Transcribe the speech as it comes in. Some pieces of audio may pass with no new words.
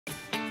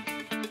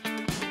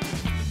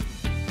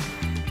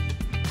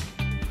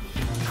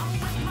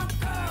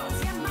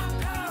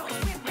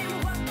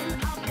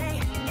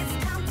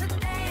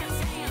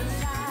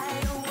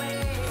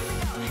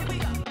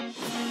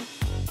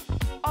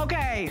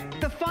Okay,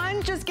 the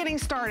fun's just getting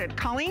started.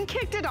 Colleen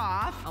kicked it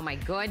off. Oh my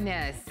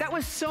goodness. That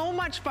was so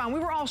much fun. We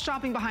were all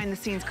shopping behind the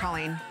scenes,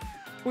 Colleen.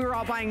 We were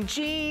all buying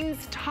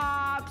jeans,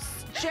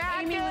 tops,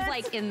 jackets. Amy was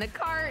like in the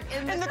cart.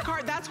 In the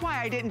cart. That's why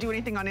I didn't do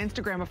anything on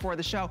Instagram before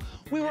the show.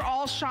 We were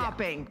all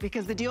shopping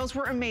because the deals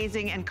were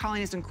amazing and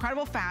Colleen has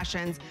incredible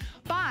fashions.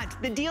 But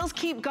the deals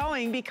keep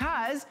going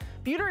because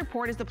Beauty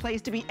Report is the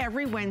place to be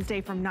every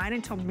Wednesday from 9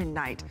 until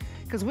midnight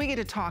because we get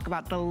to talk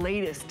about the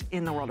latest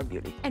in the world of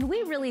beauty. And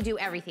we really do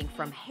everything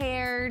from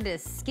hair to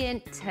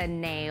skin to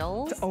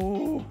nails.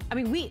 Oh. I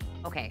mean, we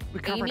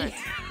covered it.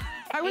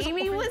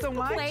 Amy was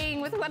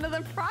playing with one of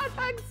the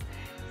products.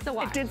 So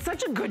watch. It did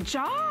such a good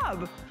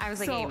job. I was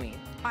like, Amy.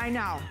 I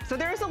know. So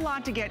there's a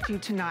lot to get to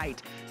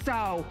tonight.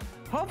 So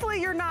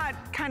hopefully you're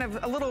not kind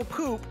of a little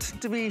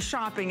pooped to be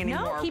shopping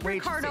anymore. No, keep your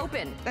cart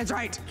open. That's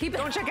right.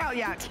 Don't check out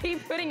yet.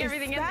 Keep putting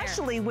everything in there.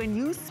 Especially when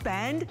you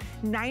spend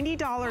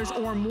 $90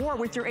 or more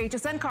with your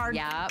HSN card.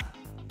 Yep.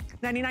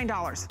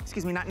 $99,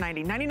 excuse me, not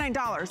 90,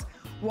 $99.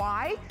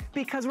 Why?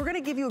 Because we're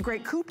gonna give you a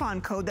great coupon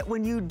code that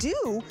when you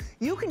do,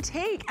 you can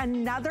take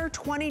another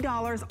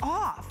 $20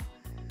 off.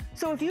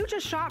 So if you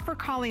just shop for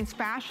Colleen's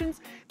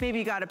Fashions, maybe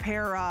you got a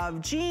pair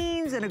of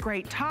jeans and a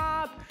great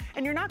top,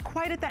 and you're not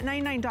quite at that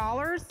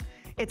 $99,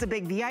 it's a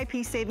big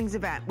VIP savings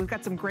event. We've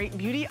got some great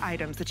beauty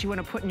items that you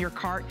wanna put in your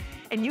cart,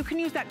 and you can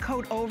use that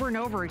code over and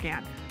over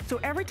again. So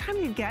every time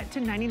you get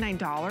to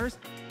 $99,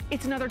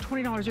 it's another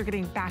 $20 you're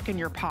getting back in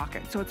your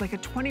pocket. So it's like a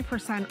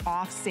 20%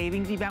 off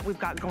savings event we've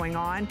got going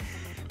on.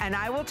 And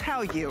I will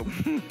tell you,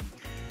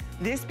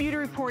 this Beauty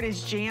Report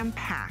is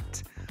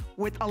jam-packed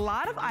with a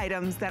lot of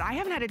items that I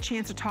haven't had a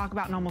chance to talk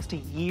about in almost a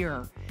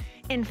year.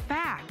 In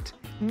fact,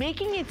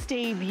 making its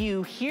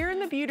debut here in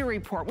the Beauty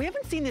Report, we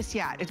haven't seen this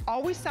yet. It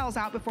always sells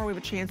out before we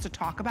have a chance to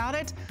talk about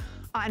it.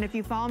 And if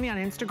you follow me on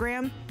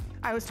Instagram,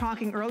 I was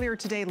talking earlier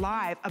today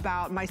live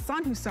about my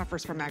son who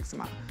suffers from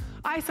eczema.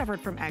 I suffered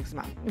from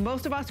eczema.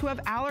 Most of us who have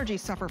allergies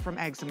suffer from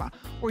eczema.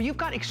 Or you've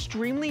got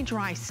extremely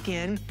dry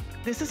skin,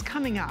 this is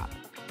coming up.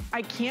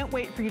 I can't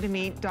wait for you to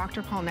meet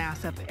Dr. Paul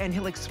Nassif, and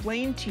he'll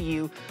explain to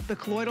you the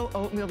colloidal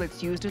oatmeal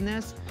that's used in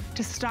this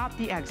to stop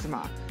the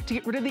eczema, to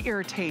get rid of the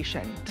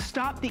irritation, to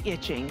stop the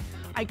itching.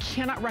 I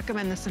cannot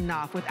recommend this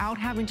enough without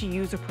having to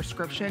use a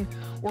prescription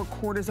or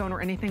cortisone or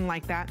anything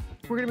like that.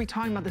 We're gonna be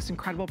talking about this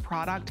incredible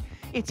product.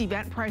 It's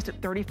event priced at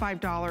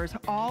 $35.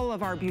 All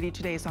of our beauty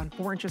today is on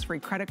 4 interest-free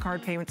credit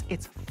card payments.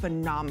 It's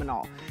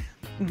phenomenal.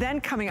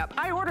 Then coming up,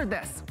 I ordered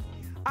this.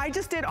 I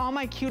just did all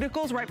my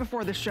cuticles right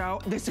before the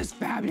show. This is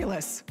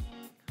fabulous.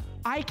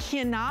 I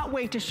cannot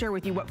wait to share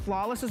with you what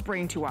Flawless is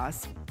bringing to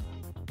us.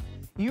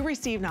 You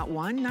receive not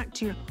one, not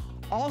two,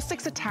 all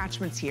 6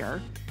 attachments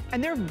here,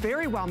 and they're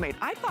very well made.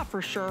 I thought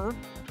for sure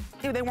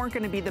they weren't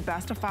gonna be the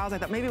best of files. I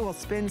thought maybe we'll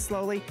spin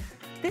slowly.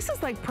 This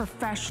is like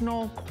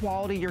professional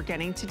quality you're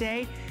getting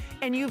today.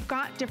 And you've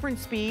got different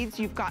speeds.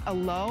 You've got a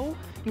low,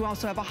 you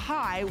also have a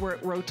high where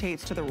it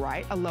rotates to the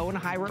right, a low and a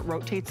high where it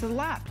rotates to the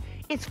left.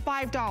 It's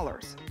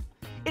 $5.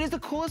 It is the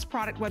coolest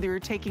product whether you're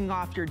taking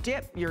off your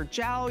dip, your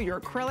gel, your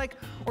acrylic,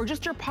 or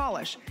just your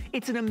polish.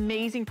 It's an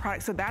amazing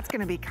product, so that's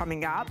gonna be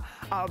coming up,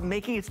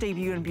 making its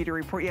debut in Beauty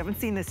Report. You haven't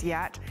seen this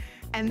yet.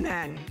 And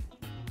then,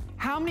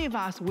 how many of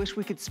us wish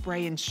we could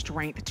spray in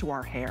strength to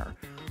our hair?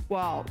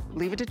 Well,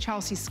 leave it to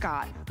Chelsea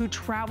Scott, who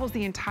travels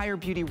the entire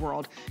beauty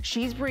world.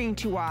 She's bringing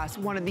to us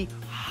one of the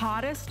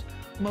hottest,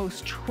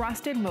 most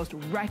trusted, most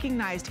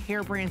recognized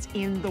hair brands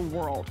in the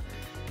world.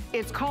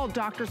 It's called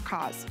Doctor's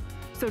Cause.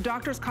 So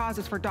Doctor's Cause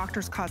is for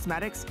Doctor's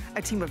Cosmetics,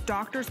 a team of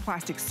doctors,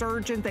 plastic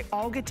surgeons, they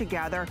all get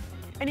together.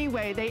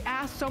 Anyway, they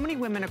asked so many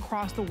women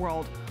across the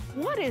world,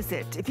 what is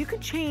it? If you could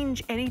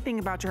change anything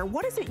about your hair,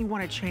 what is it you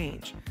want to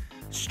change?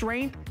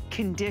 Strength,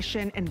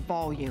 condition, and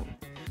volume.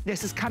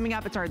 This is coming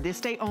up, it's our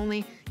this day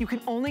only. You can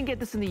only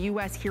get this in the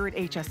US here at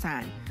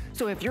HSN.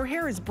 So if your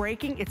hair is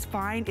breaking, it's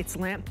fine, it's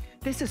limp.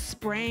 This is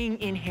spraying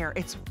in hair.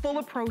 It's full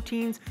of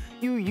proteins.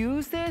 You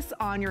use this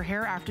on your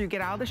hair after you get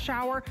out of the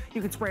shower.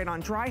 You can spray it on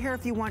dry hair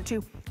if you want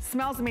to.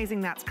 Smells amazing,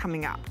 that's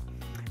coming up.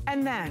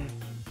 And then,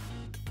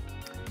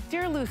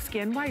 dear loose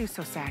skin, why are you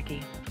so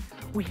saggy?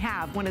 We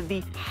have one of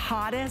the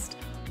hottest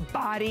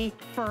body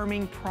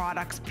firming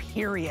products,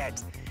 period.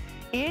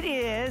 It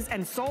is,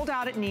 and sold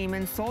out at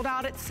Neiman, sold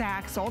out at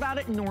Saks, sold out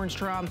at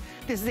Nordstrom.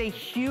 This is a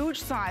huge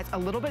size. A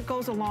little bit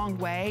goes a long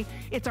way.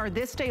 It's our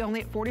this day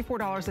only at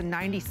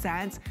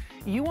 $44.90.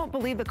 You won't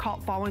believe the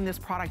cult following this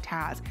product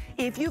has.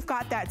 If you've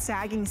got that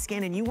sagging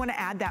skin and you want to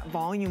add that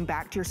volume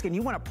back to your skin,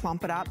 you want to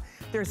plump it up,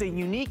 there's a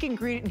unique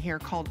ingredient in here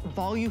called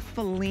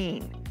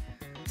volufiline.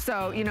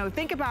 So, you know,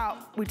 think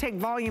about, we take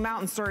volume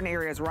out in certain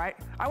areas, right?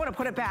 I want to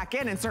put it back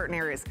in certain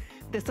areas.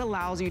 This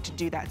allows you to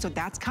do that. So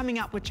that's coming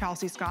up with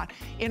Chelsea Scott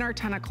in our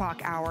 10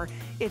 o'clock hour.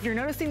 If you're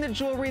noticing the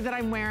jewelry that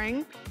I'm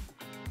wearing,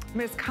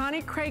 Miss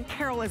Connie Craig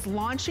Carroll is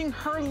launching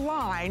her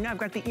line. I've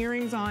got the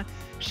earrings on.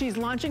 She's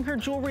launching her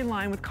jewelry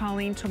line with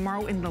Colleen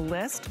tomorrow in the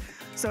list.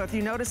 So if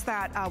you notice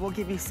that, we'll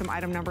give you some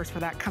item numbers for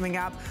that coming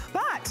up.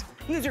 But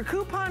Use your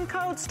coupon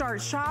code,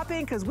 start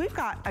shopping, because we've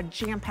got a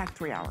jam-packed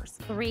 3 hours.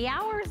 3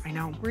 hours? I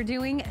know. We're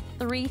doing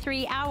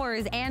 3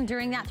 hours, and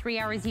during that 3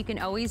 hours, you can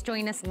always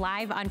join us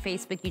live on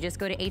Facebook. You just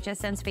go to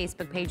HSN's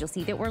Facebook page. You'll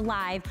see that we're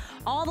live.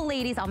 All the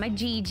ladies, all my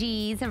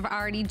GGs have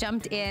already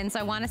jumped in, so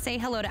I want to say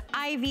hello to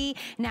Ivy,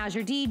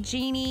 Nazir D,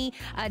 Jeannie,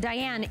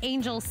 Diane,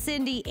 Angel,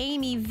 Cindy,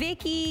 Amy,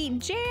 Vicky,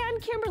 Jan,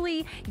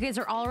 Kimberly. You guys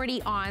are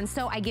already on,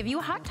 so I give you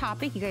a hot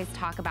topic. You guys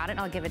talk about it.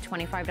 I'll give a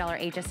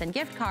 $25 HSN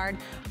gift card.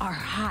 Our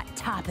hot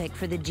topic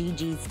for the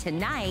GGs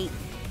tonight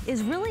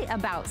is really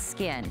about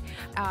skin.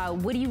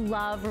 What do you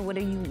love, or what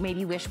do you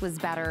maybe wish was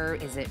better?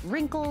 Is it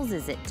wrinkles?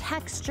 Is it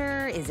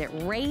texture? Is it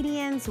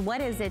radiance? What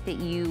is it that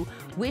you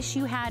wish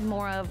you had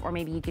more of, or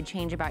maybe you could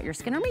change about your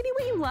skin, or maybe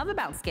what you love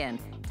about skin?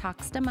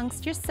 Talk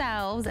amongst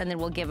yourselves, and then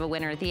we'll give a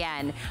winner at the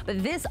end.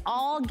 But this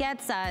all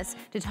gets us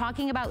to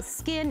talking about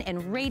skin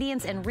and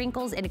radiance and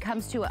wrinkles, and it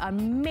comes to an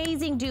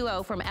amazing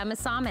duo from Emma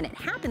Som, and it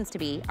happens to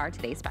be our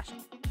today's special.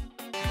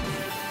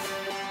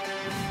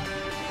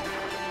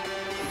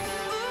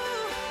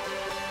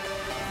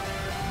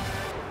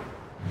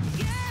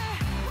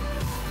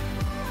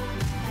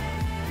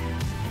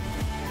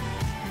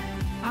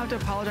 I have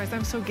to apologize,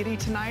 I'm so giddy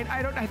tonight.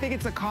 I think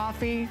it's the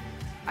coffee.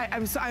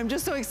 I'm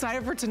just so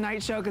excited for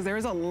tonight's show because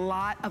there's a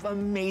lot of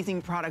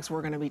amazing products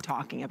we're gonna be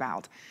talking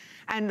about.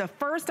 And the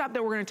first up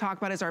that we're gonna talk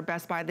about is our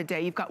Best Buy of the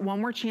day. You've got one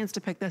more chance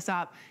to pick this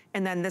up,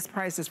 and then this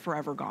price is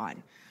forever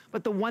gone.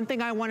 But the one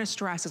thing I wanna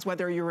stress is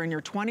whether you're in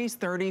your 20s,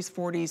 30s,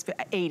 40s,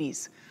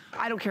 80s,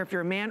 I don't care if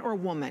you're a man or a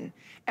woman,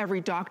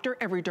 every doctor,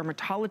 every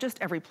dermatologist,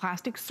 every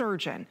plastic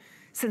surgeon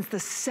since the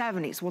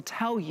 70s will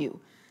tell you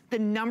the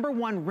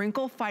 #1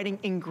 wrinkle-fighting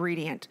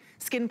ingredient,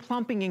 skin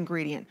plumping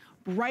ingredient,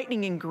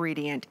 brightening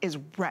ingredient is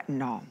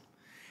retinol.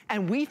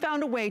 And we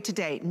found a way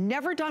today,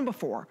 never done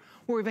before,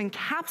 where we've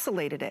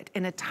encapsulated it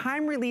in a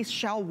time-release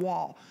shell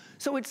wall.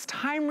 So it's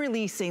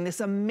time-releasing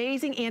this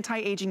amazing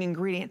anti-aging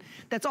ingredient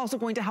that's also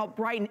going to help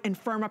brighten and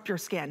firm up your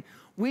skin.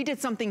 We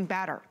did something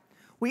better.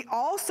 We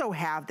also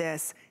have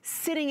this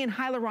sitting in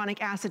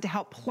hyaluronic acid to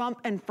help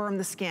plump and firm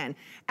the skin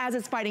as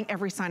it's fighting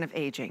every sign of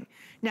aging.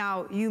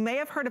 Now, you may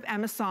have heard of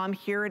Emma Som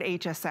here at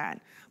HSN,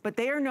 but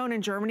they are known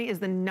in Germany as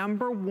the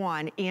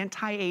 #1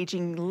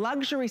 anti-aging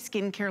luxury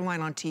skincare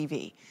line on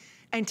TV.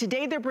 And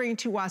today they're bringing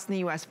to us in the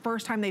US,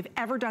 first time they've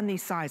ever done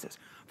these sizes,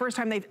 first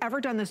time they've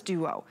ever done this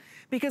duo.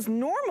 Because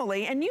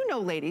normally, and you know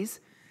ladies,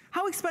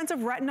 how expensive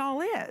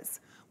retinol is.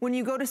 When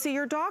you go to see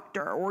your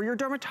doctor or your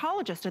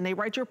dermatologist and they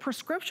write you a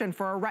prescription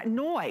for a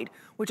retinoid,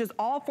 which is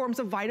all forms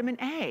of vitamin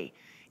A.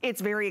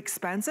 It's very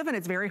expensive and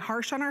it's very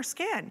harsh on our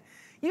skin.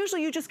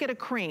 Usually you just get a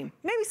cream,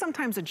 maybe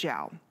sometimes a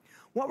gel.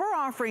 What we're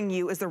offering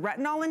you is the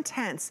Retinol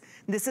Intense.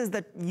 This is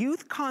the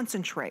Youth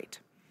Concentrate.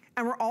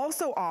 And we're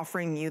also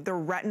offering you the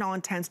Retinol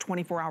Intense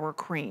 24-hour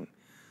cream.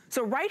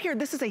 So right here,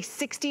 this is a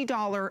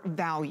 $60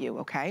 value,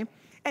 okay?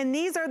 And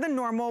these are the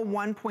normal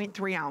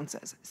 1.3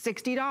 ounces.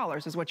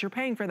 $60 is what you're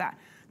paying for that.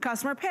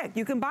 Customer pick,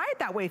 you can buy it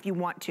that way if you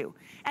want to.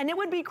 And it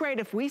would be great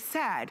if we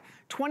said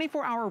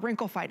 24-hour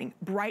wrinkle fighting,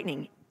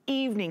 brightening,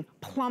 evening,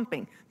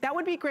 plumping. That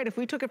would be great if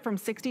we took it from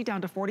 $60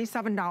 down to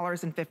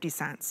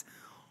 $47.50.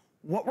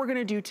 What we're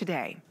gonna do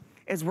today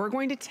is we're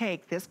going to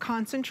take this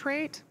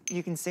concentrate,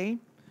 you can see,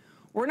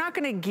 we're not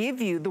gonna give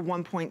you the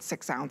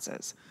 1.6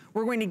 ounces.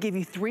 We're going to give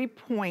you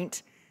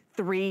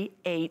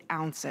 3.38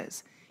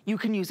 ounces. You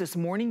can use this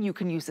morning, you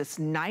can use this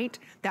night.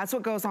 That's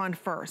what goes on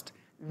first.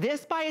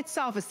 This by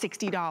itself is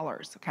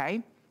 $60,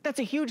 okay? That's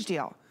a huge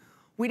deal.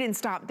 We didn't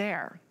stop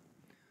there.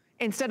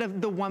 Instead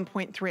of the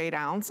 1.38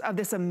 ounce of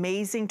this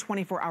amazing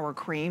 24-hour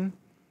cream,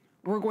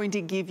 we're going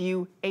to give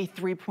you a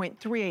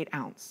 3.38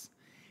 ounce.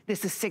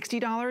 This is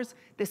 $60,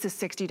 this is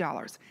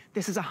 $60.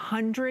 This is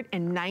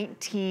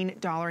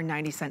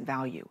 $119.90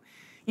 value.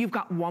 You've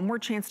got one more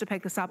chance to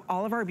pick this up.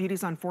 All of our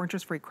beauty's on 4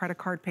 interest-free credit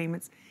card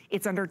payments.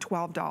 It's under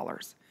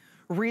 $12.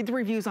 Read the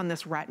reviews on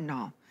this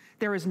retinol.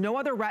 There is no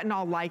other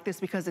retinol like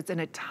this because it's in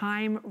a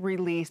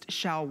time-released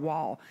shell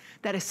wall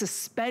that is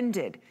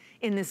suspended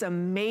in this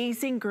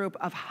amazing group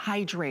of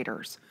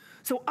hydrators.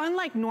 So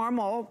unlike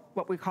normal,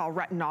 what we call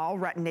retinol,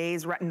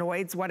 retinase,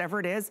 retinoids, whatever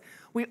it is,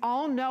 we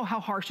all know how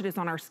harsh it is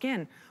on our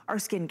skin. Our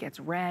skin gets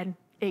red,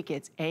 it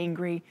gets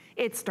angry,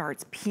 it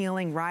starts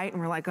peeling, right?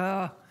 And we're like,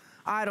 oh,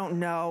 I don't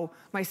know.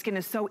 My skin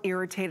is so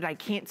irritated, I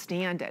can't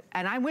stand it.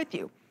 And I'm with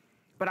you.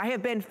 But I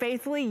have been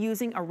faithfully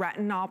using a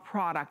retinol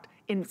product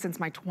since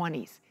my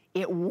 20s.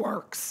 It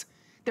works.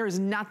 There's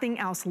nothing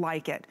else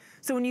like it.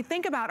 So when you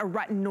think about a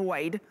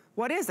retinoid,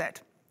 what is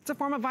it? It's a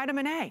form of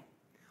vitamin A.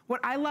 What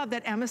I love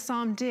that Emma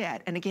Som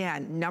did, and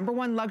again,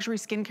 #1 luxury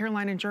skincare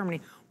line in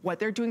Germany, what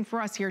they're doing for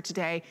us here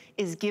today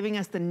is giving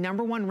us the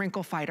 #1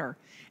 wrinkle fighter,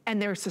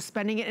 and they're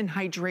suspending it in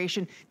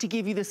hydration to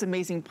give you this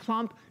amazing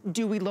plump,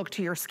 dewy look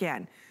to your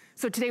skin.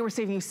 So today we're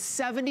saving you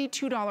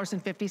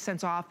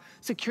 $72.50 off.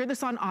 Secure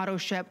this on auto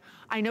ship.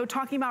 I know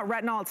talking about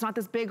retinol, it's not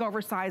this big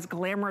oversized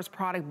glamorous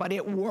product, but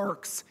it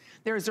works.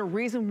 There's a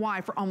reason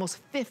why for almost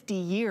 50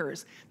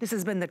 years, this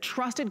has been the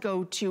trusted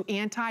go-to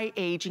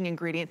anti-aging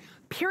ingredient,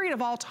 period,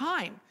 of all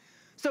time.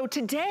 So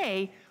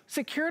today,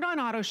 secured on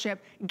auto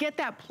ship, get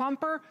that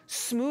plumper,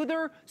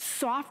 smoother,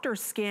 softer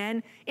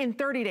skin in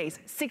 30 days,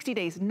 60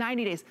 days,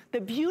 90 days.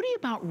 The beauty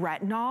about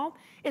retinol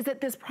is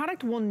that this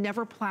product will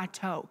never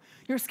plateau.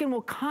 Your skin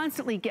will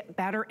constantly get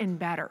better and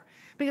better.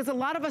 Because a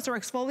lot of us are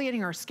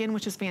exfoliating our skin,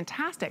 which is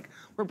fantastic.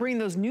 We're bringing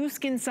those new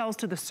skin cells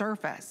to the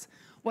surface.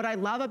 What I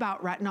love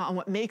about retinol and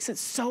what makes it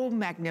so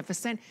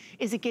magnificent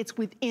is it gets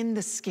within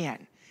the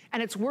skin.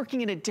 And it's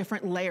working in a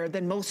different layer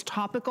than most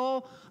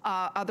topical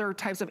other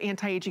types of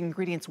anti-aging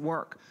ingredients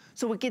work.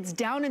 So it gets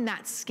down in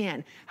that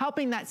skin,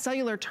 helping that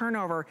cellular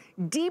turnover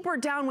deeper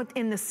down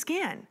within the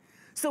skin.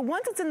 So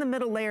once it's in the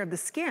middle layer of the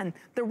skin,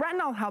 the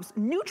retinol helps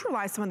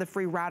neutralize some of the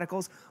free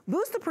radicals,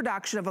 boost the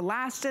production of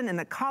elastin and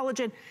the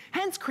collagen,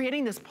 hence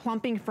creating this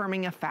plumping,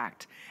 firming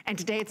effect. And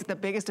today it's at the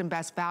biggest and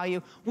best value.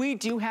 We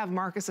do have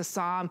Marcus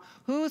Assam,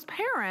 whose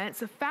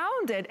parents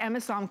founded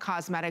Assam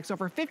Cosmetics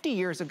over 50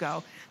 years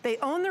ago. They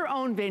own their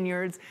own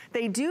vineyards.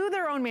 They do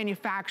their own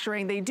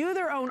manufacturing. They do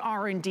their own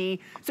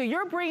R&D. So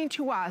you're bringing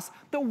to us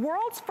the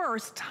world's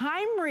first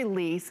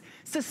time-release,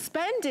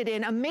 suspended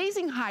in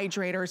amazing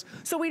hydrators,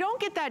 so we don't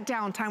get that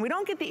downtime, we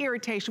don't get the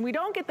irritation, we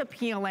don't get the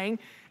peeling,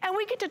 and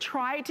we get to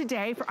try it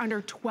today for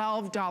under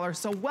 $12.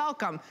 So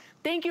welcome.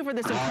 Thank you for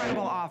this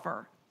incredible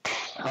offer.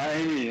 Hi,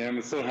 Amy.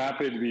 I'm so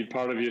happy to be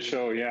part of your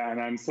show. Yeah, and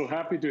I'm so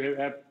happy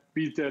to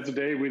be there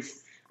today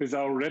with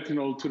our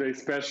Retinol Today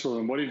special.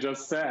 And what you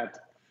just said,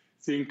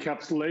 the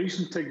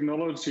encapsulation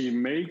technology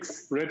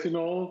makes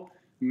retinol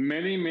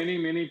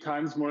many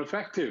times more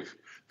effective.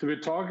 So we're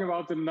talking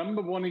about the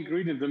 #1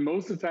 ingredient, the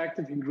most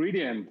effective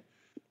ingredient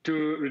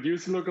to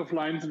reduce the look of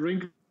lines and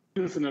wrinkles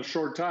in a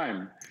short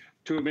time,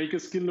 to make your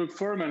skin look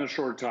firm in a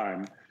short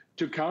time,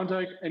 to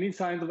counteract any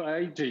signs of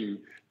aging,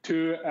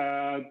 to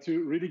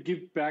really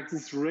give back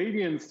this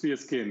radiance to your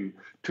skin,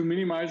 to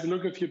minimize the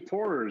look of your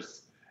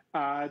pores,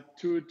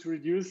 to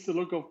reduce the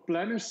look of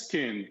blemished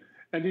skin.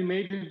 And we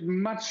made it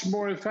much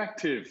more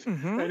effective,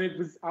 and it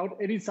without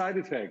any side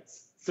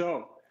effects.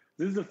 So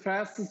this is the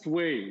fastest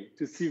way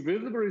to see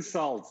visible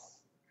results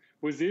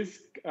with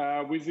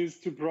these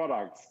two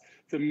products.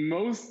 The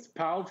most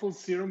powerful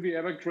serum we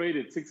ever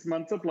created, 6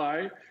 months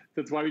supply.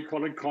 That's why we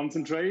call it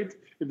concentrate.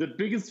 It's the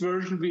biggest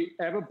version we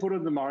ever put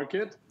on the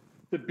market.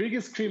 The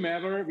biggest cream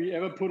ever we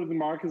ever put on the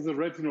market is the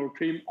retinol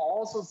cream,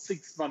 also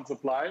 6 months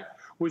supply,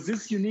 with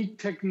this unique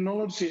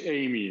technology,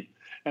 Amy.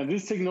 And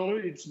this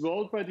technology, it's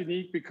worldwide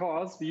unique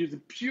because we use a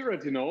pure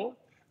retinol,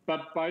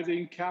 but by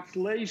the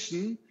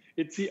encapsulation,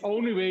 it's the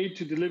only way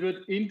to deliver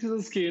it into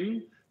the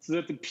skin so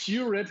that the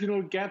pure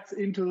retinol gets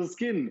into the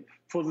skin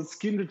for the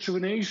skin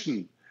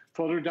rejuvenation,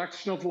 for the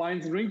reduction of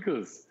lines and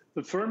wrinkles.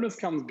 The firmness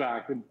comes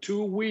back in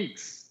 2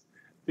 weeks.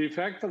 The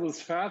effects are the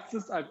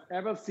fastest I've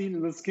ever seen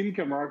in the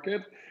skincare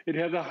market. It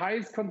has the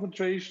highest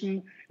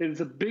concentration. It is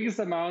the biggest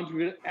amount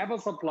we will ever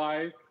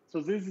supply.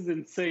 So this is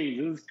insane.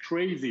 This is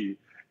crazy.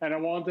 And I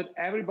want that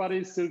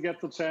everybody still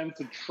gets a chance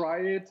to try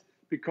it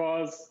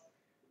because,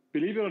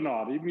 believe it or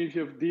not, even if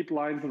you have deep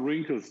lines and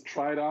wrinkles,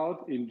 try it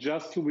out. In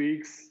just 2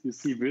 weeks, you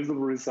see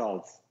visible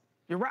results.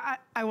 You're right.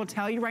 I will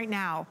tell you right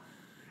now,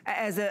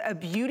 as a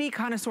beauty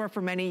connoisseur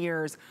for many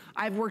years,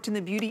 I've worked in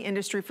the beauty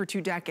industry for 2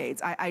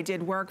 decades. I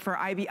did work for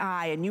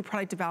IBI and new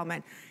product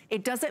development.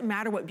 It doesn't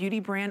matter what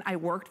beauty brand I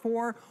worked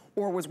for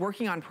or was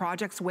working on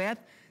projects with,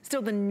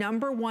 still the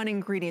 #1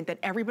 ingredient that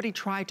everybody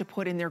tried to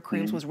put in their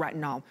creams was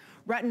retinol.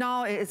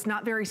 Retinol is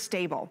not very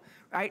stable,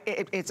 right?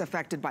 It's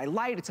affected by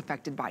light, it's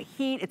affected by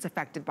heat, it's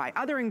affected by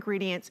other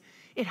ingredients.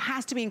 It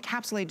has to be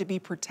encapsulated to be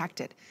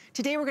protected.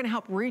 Today we're gonna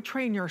help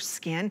retrain your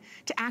skin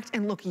to act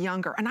and look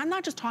younger. And I'm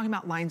not just talking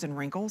about lines and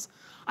wrinkles.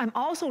 I'm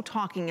also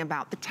talking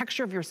about the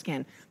texture of your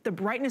skin, the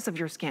brightness of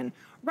your skin.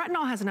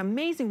 Retinol has an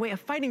amazing way of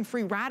fighting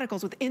free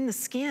radicals within the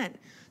skin.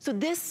 So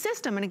this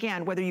system, and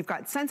again, whether you've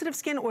got sensitive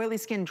skin, oily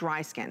skin,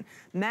 dry skin,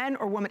 men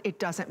or women, it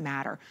doesn't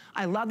matter.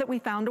 I love that we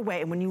found a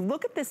way. And when you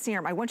look at this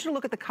serum, I want you to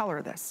look at the color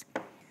of this.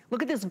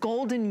 Look at this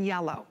golden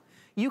yellow.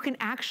 You can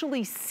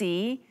actually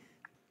see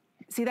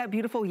that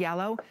beautiful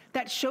yellow?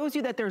 That shows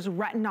you that there's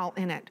retinol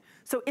in it.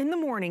 So in the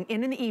morning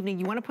and in the evening,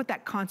 you wanna put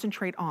that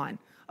concentrate on,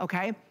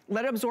 okay?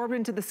 Let it absorb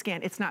into the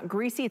skin. It's not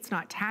greasy, it's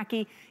not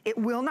tacky. It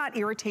will not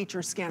irritate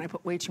your skin. I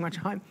put way too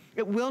much on.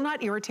 It will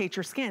not irritate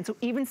your skin. So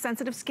even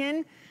sensitive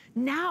skin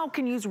now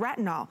can use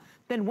retinol.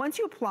 Then once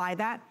you apply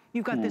that,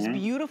 you've got this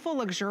beautiful,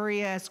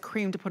 luxurious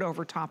cream to put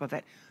over top of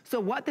it. So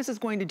what this is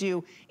going to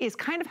do is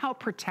kind of help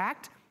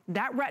protect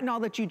that retinol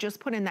that you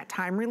just put in that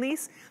time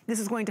release. This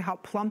is going to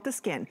help plump the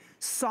skin,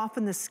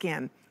 soften the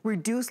skin,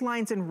 reduce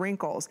lines and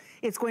wrinkles.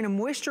 It's going to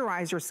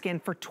moisturize your skin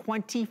for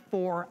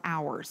 24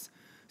 hours.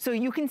 So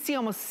you can see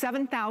almost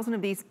 7,000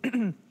 of these,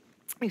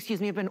 excuse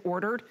me, have been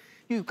ordered.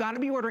 You've got to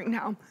be ordering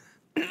now.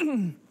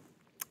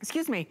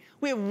 Excuse me.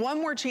 We have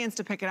one more chance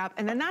to pick it up,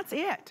 and then that's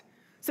it.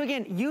 So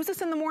again, use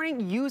this in the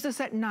morning, use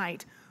this at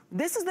night.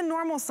 This is the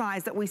normal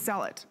size that we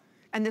sell it,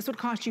 and this would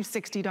cost you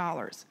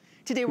 $60.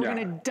 Today, we're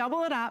gonna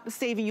double it up,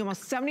 saving you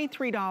almost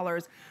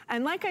 $73.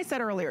 And like I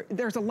said earlier,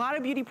 there's a lot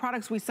of beauty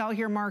products we sell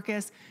here,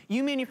 Marcus.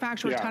 You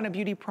manufacture a ton of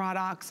beauty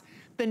products.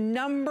 the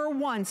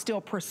 #1 still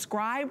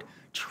prescribed,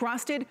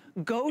 trusted,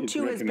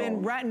 go-to has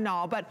been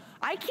retinol. But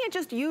I can't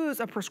just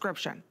use a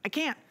prescription. I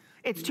can't.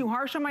 It's too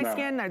harsh on my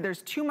skin.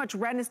 There's too much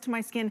redness to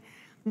my skin.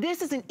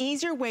 This is an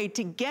easier way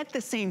to get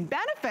the same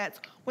benefits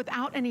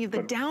without any of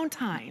the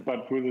downtime.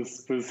 But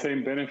with the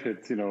same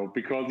benefits, you know,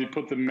 because you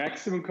put the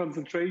maximum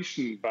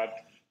concentration, but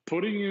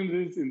putting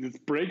in this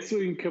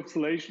breakthrough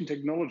encapsulation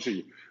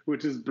technology,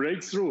 which is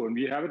breakthrough, and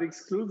we have it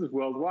exclusive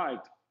worldwide,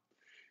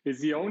 is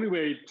the only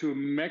way to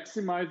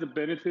maximize the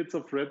benefits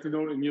of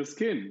retinol in your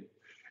skin.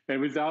 And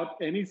without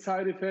any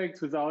side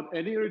effects, without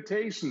any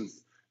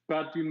irritations,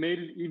 but we made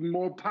it even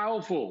more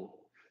powerful.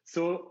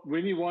 So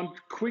when you want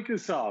quick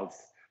results,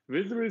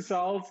 visible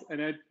results, and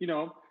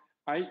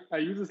I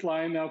use this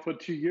line now for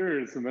 2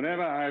 years, and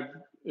whenever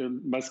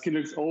my skin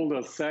looks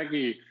older,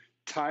 saggy,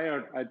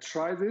 tired, I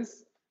try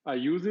this, I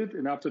use it,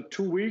 and after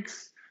 2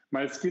 weeks,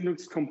 my skin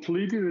looks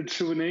completely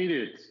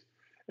rejuvenated.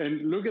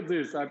 And look at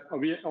this,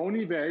 we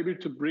only were able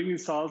to bring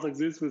results like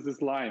this with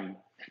this line.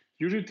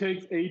 Usually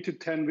takes 8 to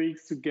 10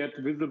 weeks to get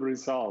visible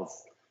results.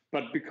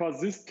 But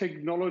because this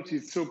technology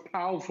is so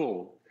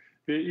powerful,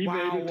 they're even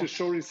able to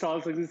show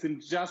results like this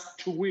in just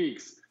 2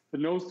 weeks. The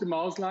nose to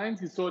mouth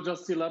lines, you saw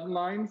just the 11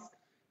 lines,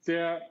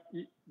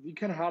 you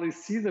can hardly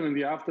see them in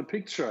the after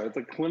picture. It's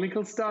a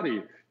clinical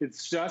study.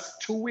 It's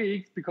just 2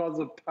 weeks because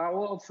of the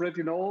power of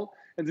retinol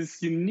and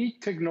this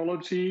unique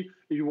technology.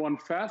 You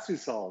want fast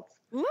results.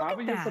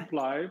 Having a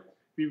supply,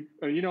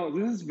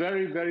 this is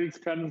very, very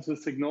expensive,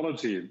 this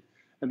technology.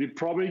 And we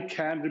probably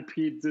can't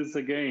repeat this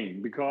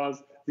again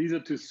because these are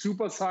 2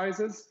 super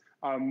sizes,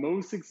 our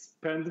most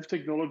expensive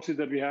technology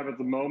that we have at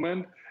the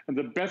moment, and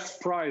the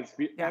best price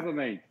we ever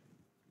made.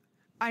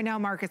 I know,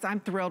 Marcus, I'm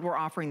thrilled we're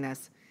offering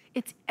this.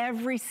 It's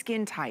every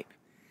skin type.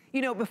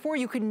 You know, before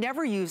you could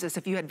never use this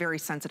if you had very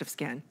sensitive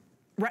skin.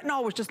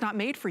 Retinol was just not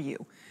made for you.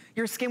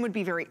 Your skin would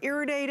be very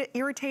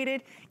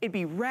irritated, it'd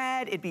be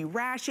red, it'd be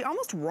rashy,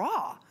 almost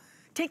raw.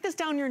 Take this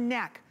down your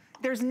neck.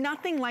 There's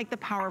nothing like the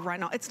power of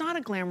retinol. It's not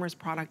a glamorous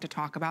product to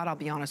talk about, I'll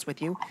be honest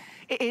with you.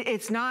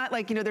 It's not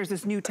like, there's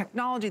this new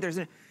technology, there's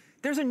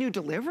a new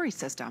delivery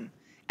system.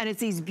 And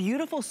it's these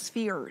beautiful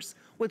spheres.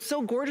 What's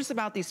so gorgeous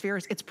about these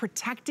spheres, it's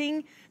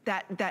protecting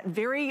that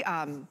very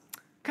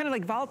kind of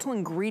like volatile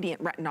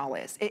ingredient retinol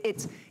is.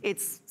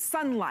 It's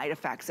sunlight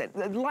affects it,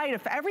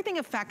 everything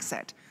affects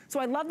it. So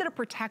I love that it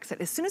protects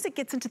it. As soon as it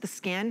gets into the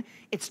skin,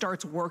 it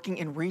starts working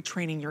and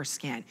retraining your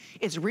skin.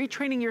 It's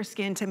retraining your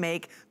skin to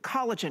make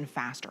collagen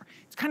faster.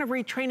 It's kind of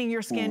retraining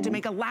your skin to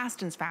make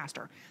elastins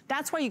faster.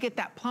 That's why you get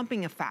that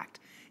plumping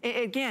effect.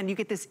 Again, you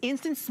get this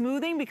instant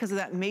smoothing because of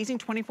that amazing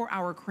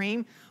 24-hour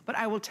cream. But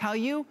I will tell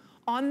you,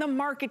 on the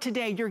market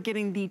today, you're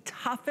getting the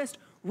toughest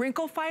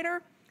wrinkle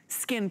fighter,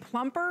 skin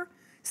plumper,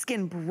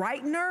 skin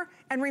brightener.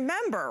 And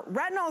remember,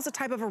 retinol is a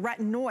type of a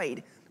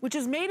retinoid, which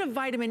is made of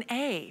vitamin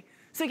A.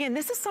 So again,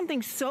 this is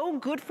something so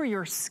good for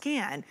your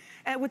skin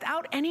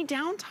without any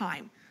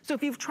downtime. So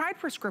if you've tried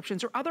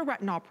prescriptions or other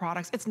retinol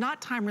products, it's not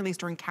time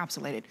released or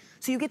encapsulated.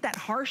 So you get that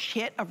harsh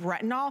hit of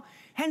retinol,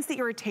 hence the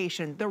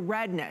irritation, the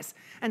redness.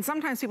 And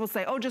sometimes people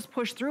say, oh, just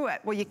push through it.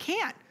 Well, you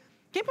can't.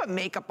 You can't put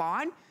makeup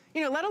on.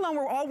 Let alone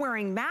we're all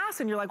wearing masks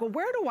and you're like, well,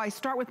 where do I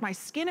start with my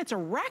skin? It's a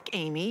wreck,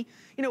 Amy.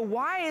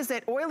 Why is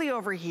it oily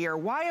over here?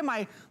 Why are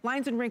my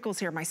lines and wrinkles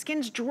here? My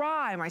skin's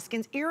dry, my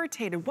skin's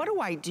irritated. What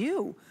do I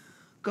do?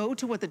 Go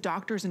to what the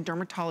doctors and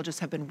dermatologists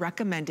have been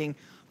recommending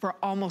for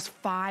almost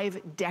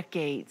 5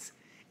 decades.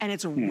 And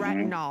it's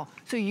retinol.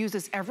 So you use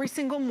this every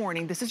single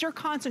morning. This is your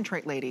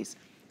concentrate, ladies.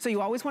 So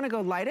you always wanna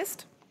go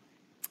lightest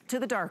to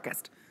the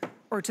darkest,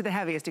 or to the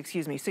heaviest,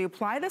 excuse me. So you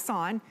apply this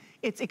on,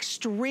 it's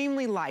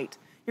extremely light.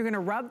 You're gonna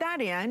rub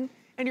that in,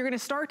 and you're gonna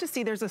start to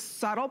see there's a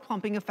subtle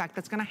plumping effect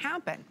that's gonna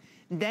happen.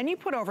 Then you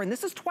put over, and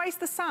this is twice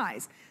the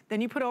size,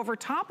 then you put over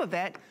top of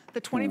it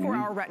the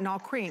 24-hour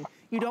retinol cream.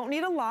 You don't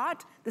need a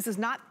lot. This is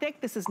not thick,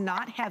 this is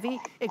not heavy.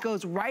 It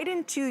goes right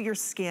into your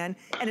skin,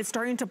 and it's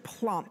starting to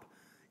plump.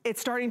 It's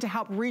starting to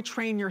help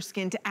retrain your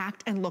skin to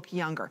act and look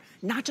younger.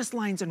 Not just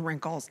lines and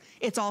wrinkles,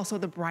 it's also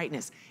the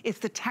brightness. It's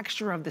the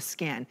texture of the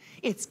skin.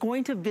 It's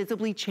going to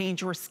visibly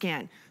change your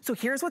skin. So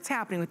here's what's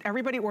happening with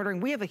everybody ordering.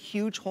 We have a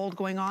huge hold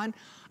going on.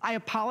 I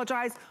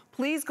apologize.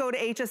 Please go to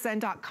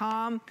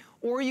hsn.com,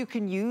 or you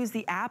can use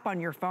the app on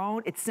your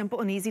phone. It's simple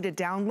and easy to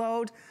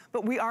download,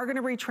 but we are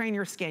gonna retrain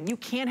your skin. You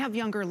can have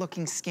younger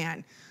looking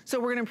skin. So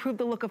we're gonna improve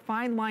the look of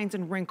fine lines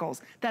and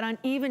wrinkles, that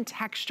uneven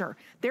texture.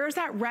 There's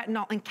that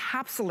retinol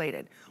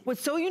encapsulated.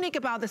 What's so unique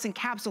about this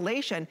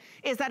encapsulation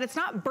is that it's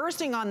not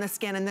bursting on the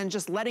skin and then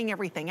just letting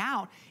everything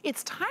out.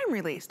 It's time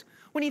released.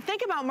 When you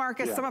think about,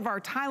 Marcus, some of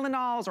our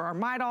Tylenols or our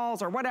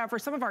Midols or whatever,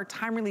 some of our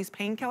time release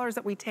painkillers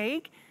that we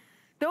take,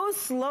 those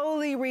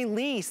slowly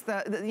release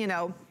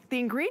the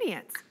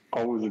ingredients.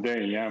 Over the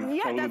day, yeah.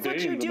 Yeah, that's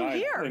what you do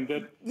here. And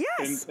that,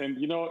 yes. And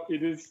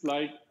it is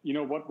like,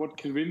 what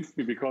convinced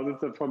me, because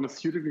it's a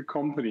pharmaceutical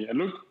company. And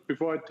look,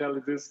 before I tell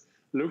you this,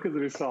 look at the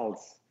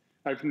results.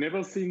 I've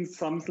never seen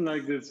something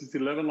like this with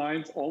 11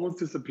 lines almost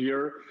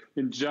disappear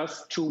in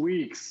just 2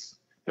 weeks.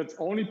 That's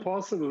only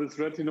possible with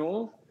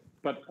retinol,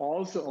 but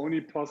also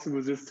only possible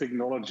with this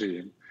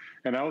technology.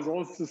 And I was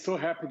also so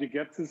happy to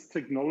get this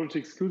technology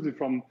exclusive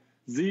from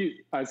the,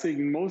 I think,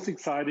 most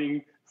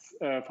exciting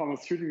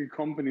pharmaceutical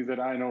company that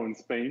I know in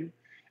Spain.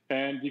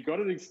 And we got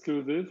it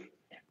exclusive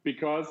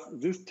because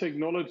this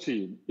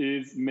technology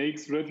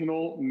makes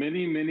retinol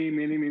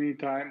many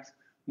times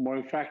more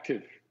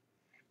effective,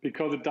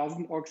 because it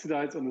doesn't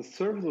oxidize on the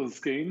surface of the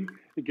skin.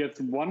 It gets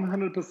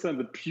 100%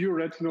 the pure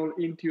retinol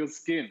into your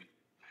skin,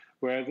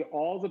 whereas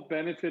all the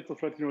benefits of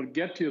retinol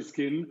get to your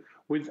skin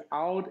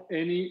without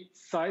any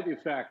side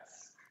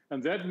effects.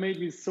 And that made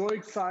me so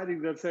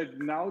exciting that I said,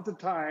 now's the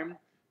time,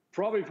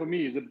 probably for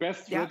me, the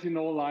best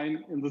retinol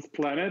line in this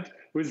planet,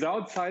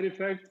 without side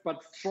effects,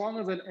 but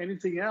stronger than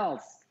anything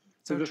else.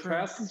 So the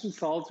fastest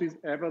results we've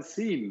ever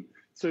seen.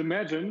 So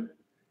imagine,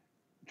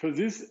 for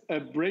this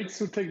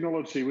breakthrough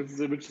technology, which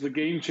is a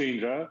game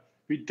changer,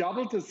 we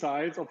doubled the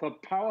size of a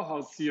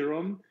powerhouse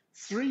serum,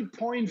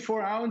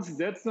 3.4 ounces.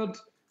 That's not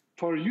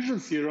for a usual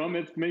serum,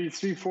 it's maybe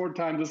 3-4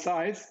 times the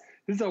size.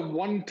 This is a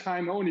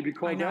one-time only,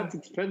 because that's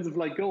expensive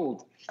like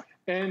gold.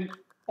 And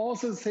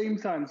also at the same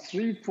time,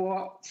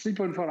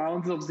 3.4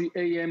 ounces of the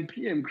AM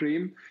PM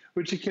cream,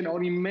 which you can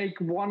only make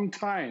one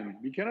time.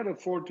 We cannot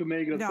afford to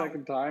make it a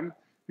second time.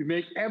 We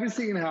make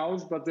everything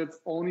in-house, but that's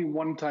only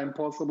one time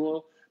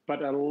possible.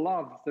 But I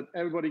love that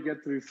everybody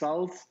gets the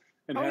results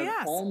and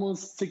has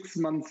almost 6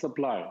 months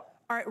supply.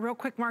 All right, real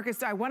quick,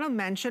 Marcus, I want to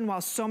mention,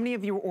 while so many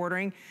of you are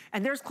ordering,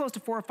 and there's close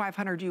to 400 or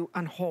 500 you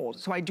on hold,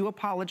 so I do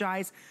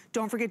apologize.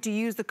 Don't forget to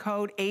use the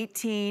code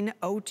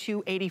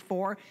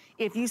 180284.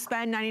 If you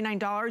spend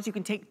 $99, you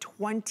can take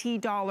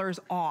 $20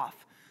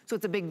 off. So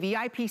it's a big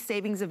VIP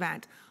savings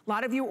event. A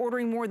lot of you are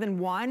ordering more than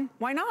one.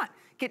 Why not?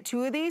 Get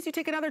 2 of these, you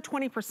take another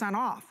 20%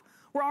 off.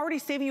 We're already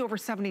saving you over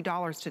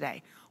 $70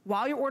 today.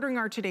 While you're ordering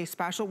our Today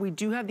Special, we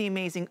do have the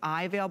amazing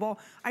eye available.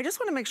 I just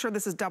want to make sure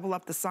this is double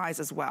up the size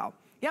as well.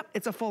 Yep,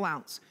 it's a full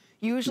ounce.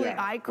 Usually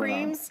eye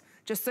creams,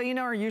 just so you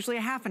know, are usually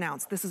a half an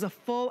ounce. This is a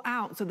full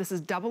ounce, so this is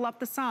double up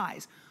the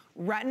size.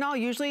 Retinol,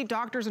 usually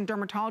doctors and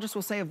dermatologists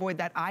will say avoid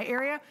that eye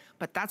area,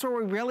 but that's where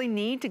we really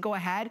need to go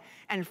ahead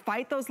and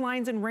fight those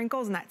lines and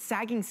wrinkles and that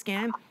sagging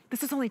skin.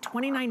 This is only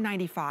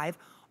 $29.95.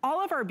 All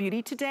of our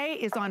beauty today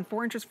is on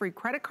 4 interest-free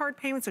credit card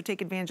payments, so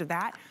take advantage of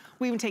that.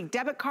 We even take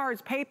debit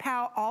cards,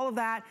 PayPal, all of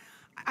that.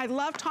 I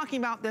love talking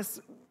about this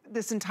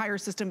entire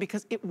system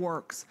because it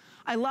works.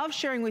 I love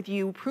sharing with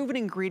you proven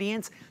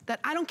ingredients that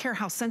I don't care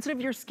how sensitive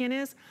your skin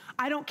is.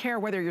 I don't care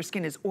whether your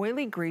skin is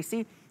oily,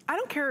 greasy. I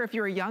don't care if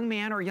you're a young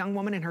man or a young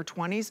woman in her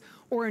 20s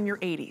or in your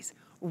 80s.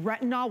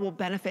 Retinol will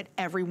benefit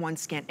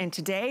everyone's skin. And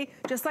today,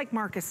 just like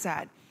Marcus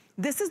said,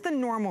 this is the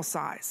normal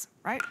size,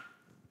 right?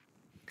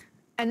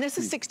 And this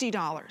is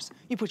 $60.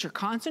 You put your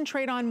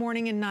concentrate on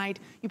morning and night,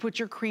 you put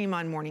your cream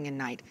on morning and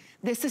night.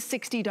 This is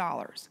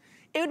 $60.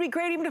 It would be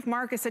great even if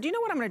Marcus said, you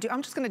know what I'm gonna do?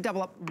 I'm just gonna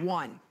double up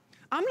one.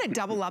 I'm gonna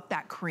double up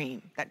that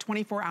cream, that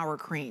 24-hour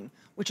cream,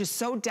 which is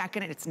so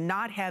decadent, it's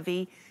not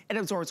heavy, it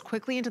absorbs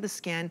quickly into the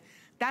skin.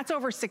 That's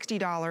over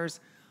 $60.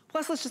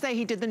 Plus, let's just say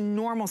he did the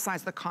normal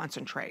size of the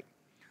concentrate.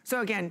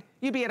 So again,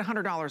 you'd be at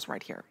 $100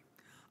 right here.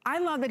 I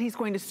love that he's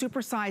going to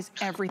supersize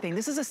everything.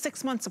 This is a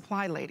 6-month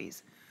supply,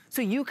 ladies.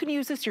 So you can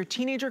use this, your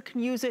teenager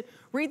can use it.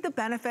 Read the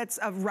benefits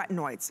of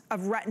retinoids,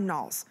 of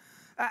retinols.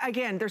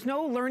 Again, there's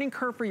no learning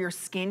curve for your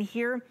skin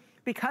here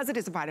because it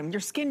is a vitamin.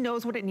 Your skin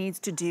knows what it needs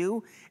to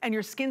do, and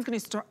your skin's gonna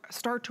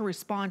start to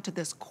respond to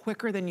this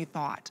quicker than you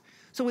thought.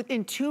 So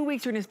within 2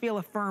 weeks, you're gonna feel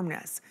a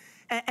firmness.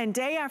 And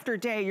day after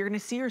day, you're gonna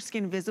see your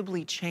skin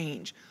visibly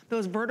change.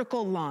 Those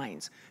vertical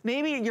lines.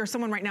 Maybe you're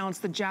someone right now, it's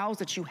the jowls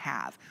that you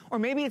have. Or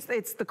maybe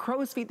it's the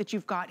crow's feet that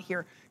you've got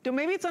here.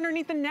 Maybe it's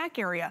underneath the neck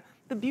area.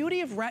 The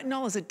beauty of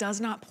retinol is it does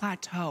not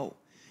plateau.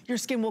 Your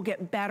skin will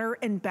get better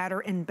and better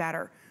and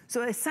better.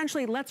 So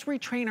essentially, let's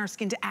retrain our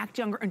skin to act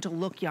younger and to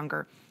look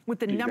younger with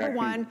the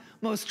 #1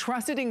 most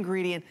trusted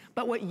ingredient.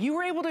 But what you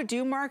were able to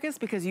do, Marcus,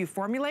 because you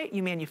formulate,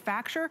 you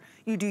manufacture,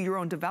 you do your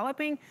own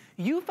developing,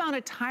 you found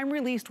a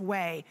time-released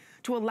way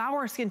to allow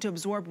our skin to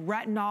absorb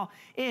retinol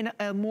in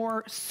a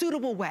more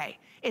suitable way.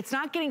 It's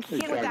not getting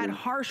hit with that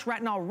harsh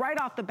retinol right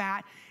off the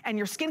bat, and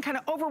your skin kind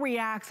of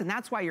overreacts, and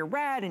that's why you're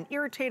red and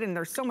irritated, and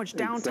there's so much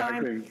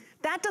downtime.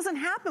 That doesn't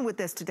happen with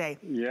this today.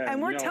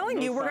 And we're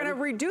telling you, we're gonna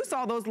reduce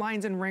all those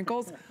lines and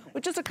wrinkles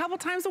with just a couple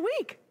times a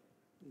week.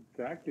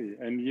 Exactly.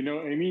 And you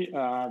know, Amy,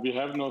 we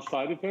have no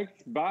side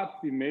effects, but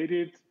we made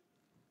it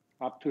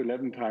up to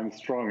 11 times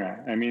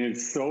stronger. I mean,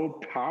 it's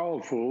so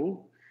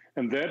powerful.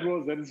 And that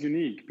is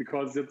unique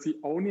because that's the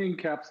only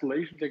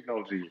encapsulation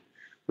technology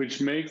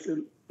which makes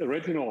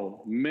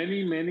retinol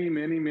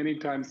many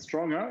times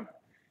stronger,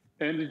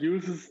 and it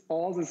uses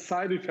all the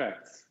side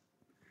effects.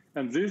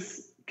 And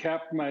this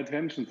kept my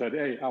attention, said,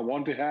 hey, I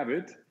want to have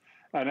it.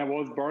 And I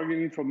was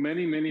bargaining for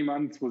many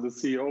months with the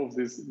CEO of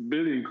this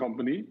building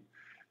company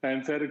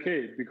and said,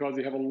 okay, because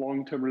we have a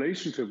long-term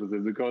relationship with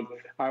it, because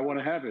I want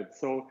to have it.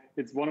 So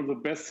it's one of the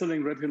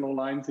best-selling retinol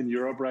lines in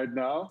Europe right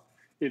now.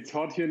 It's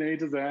hot here in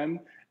HSN.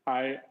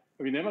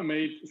 We never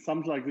made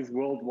something like this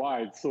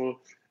worldwide. So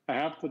I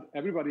have to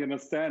everybody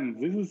understand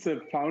this is a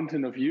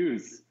fountain of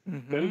youth.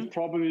 That is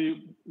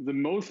probably the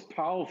most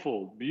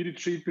powerful beauty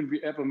treatment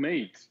we ever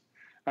made.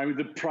 I mean,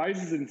 the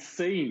price is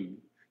insane.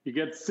 You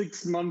get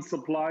 6 months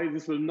supply.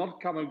 This will not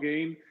come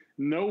again.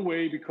 No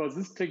way, because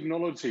this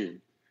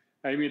technology,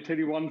 I mean, I tell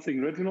you one thing,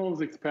 retinol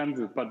is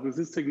expensive, but with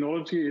this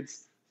technology,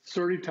 it's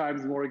 30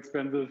 times more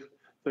expensive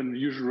than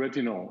usual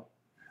retinol.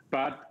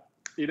 But,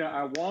 you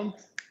know,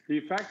 the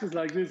effect is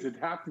like this. It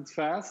happens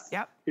fast.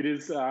 Yep. It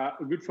is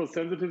good for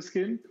sensitive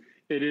skin.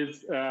 It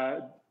is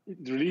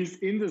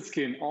released in the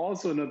skin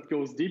also, and it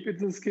goes deep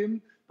into the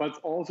skin, but it's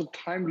also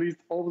time released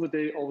over the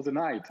day, over the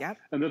night. Yep.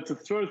 And that's the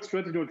third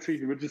retinol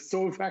treatment, which is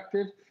so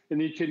effective,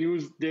 and you can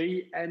use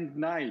day and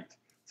night.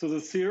 So the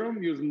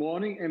serum, use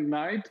morning and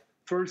night.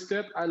 First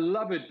step, I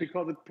love it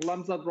because it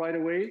plumps up right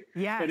away.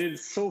 Yes. And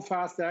it's so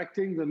fast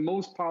acting, the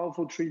most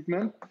powerful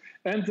treatment.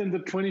 And then the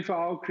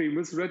 24-hour cream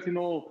with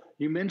retinol,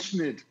 you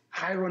mentioned it,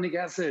 hyaluronic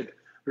acid,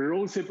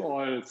 rosehip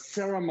oil,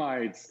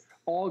 ceramides,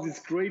 all this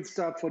great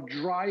stuff for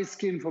dry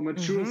skin, for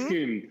mature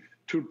skin,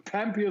 to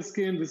pamper your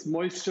skin with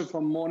moisture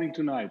from morning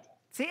to night.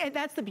 See, and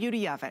that's the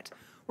beauty of it.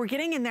 We're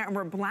getting in there and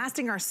we're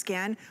blasting our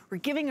skin. We're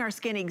giving our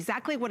skin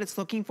exactly what it's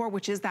looking for,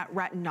 which is that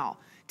retinol,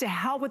 to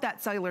help with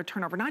that cellular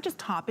turnover, not just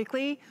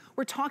topically,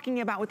 we're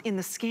talking about within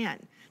the skin.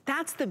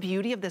 That's the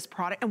beauty of this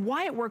product and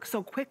why it works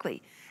so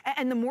quickly.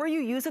 And the more you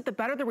use it, the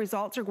better the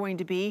results are going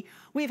to be.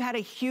 We've had a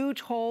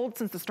huge hold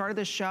since the start of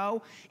the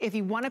show. If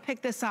you wanna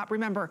pick this up,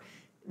 remember,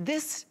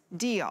 this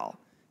deal,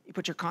 you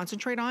put your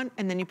concentrate on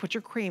and then you put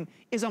your cream,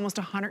 is almost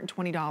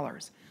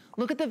 $120.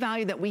 Look at the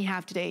value that we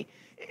have today.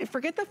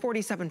 Forget the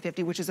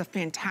 $47.50, which is a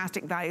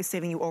fantastic value,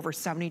 saving you over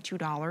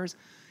 $72.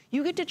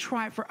 You get to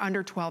try it for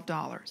under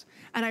 $12.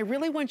 And I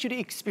really want you to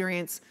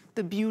experience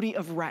the beauty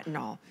of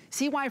retinol.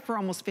 See why for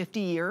almost 50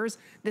 years,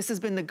 this has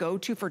been the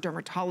go-to for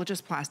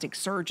dermatologists, plastic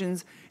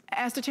surgeons,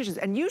 estheticians,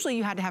 and usually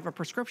you had to have a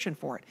prescription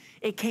for it.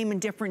 It came in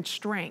different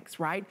strengths,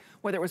 right?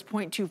 Whether it was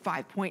 0.25,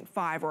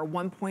 0.5, or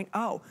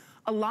 1.0.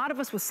 A lot of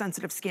us with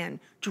sensitive skin,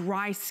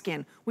 dry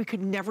skin, we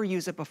could never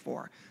use it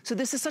before. So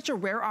this is such a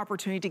rare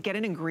opportunity to get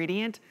an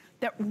ingredient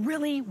that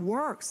really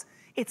works.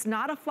 It's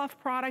not a fluff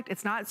product,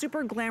 it's not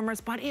super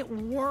glamorous, but it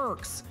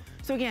works.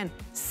 So again,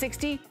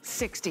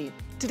 60/60.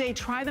 Today,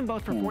 try them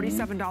both for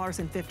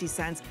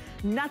 $47.50.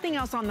 Nothing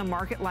else on the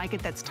market like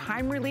it that's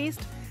time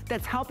released,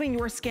 that's helping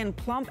your skin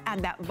plump, add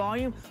that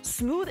volume,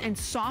 smooth and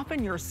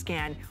soften your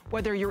skin.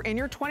 Whether you're in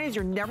your 20s,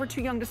 you're never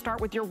too young to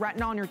start with your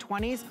retinol in your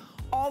 20s,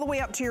 all the way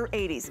up to your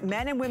 80s.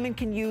 Men and women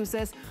can use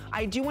this.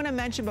 I do want to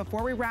mention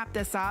before we wrap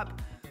this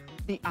up,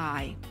 the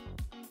eye.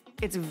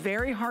 It's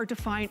very hard to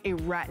find a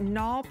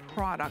retinol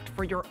product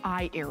for your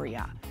eye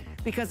area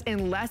because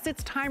unless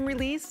it's time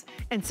release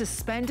and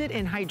suspended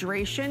in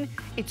hydration,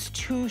 it's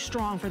too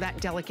strong for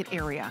that delicate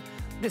area.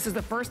 This is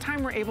the first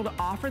time we're able to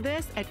offer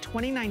this at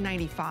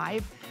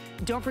 $29.95.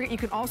 Don't forget, you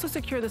can also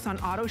secure this on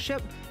auto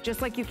ship,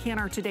 just like you can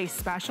our today's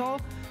special.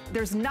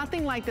 There's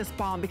nothing like this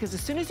balm because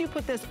as soon as you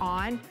put this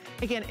on,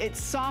 again, it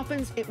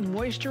softens, it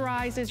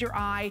moisturizes your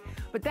eye,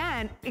 but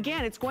then,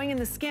 again, it's going in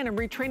the skin and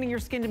retraining your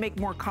skin to make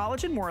more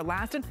collagen, more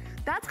elastin.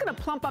 That's gonna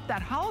plump up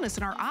that hollowness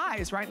in our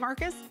eyes, right,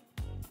 Marcus?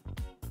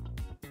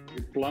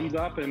 It plumps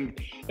up and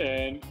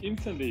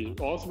instantly,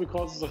 also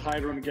because it's a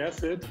hyaluronic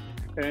acid,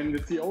 and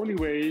it's the only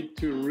way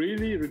to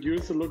really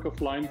reduce the look of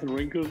lines and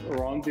wrinkles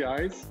around the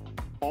eyes.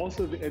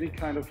 Also, any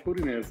kind of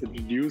hoodiness, it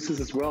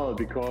reduces as well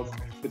because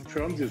it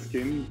firms your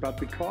skin, but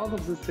because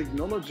of this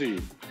technology,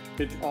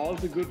 it's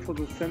also good for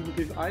the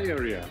sensitive eye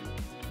area.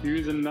 You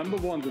use the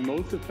 #1, the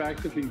most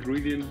effective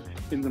ingredient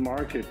in the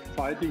market,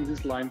 fighting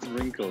these lines and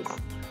wrinkles,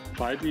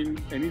 fighting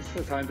any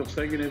kind of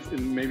sagginess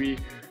in maybe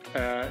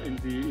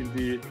in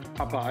the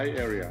upper eye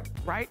area.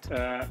 Right.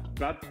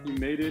 But you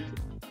made it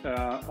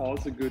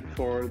also good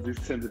for this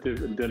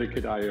sensitive and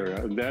delicate eye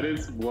area. And that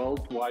is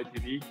worldwide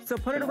unique. So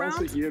put it around.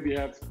 Also here we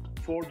have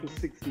 4 to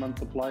 6 months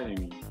supply,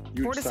 Amy.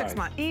 Huge 4 to 6 size.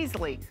 months,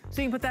 easily.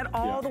 So you can put that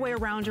all the way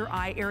around your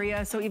eye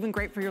area. So even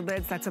great for your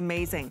lids, that's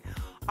amazing.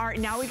 All right,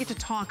 now we get to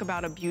talk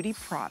about a beauty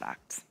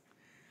product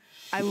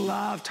I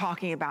love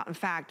talking about. In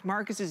fact,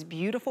 Marcus's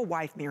beautiful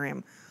wife,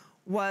 Miriam,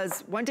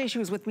 one day she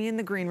was with me in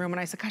the green room and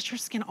I said, gosh, your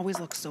skin always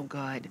looks so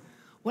good.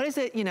 What is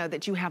it,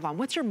 that you have on?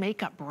 What's your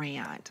makeup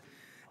brand?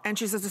 And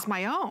she says, it's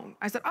my own.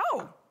 I said,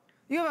 oh,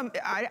 you have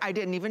I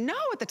didn't even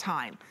know at the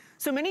time.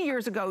 So many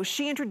years ago,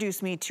 she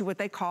introduced me to what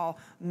they call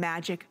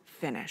Magic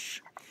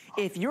Finish.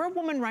 If you're a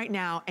woman right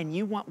now and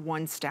you want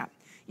one step,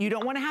 you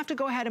don't want to have to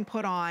go ahead and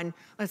put on,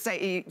 let's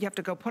say you have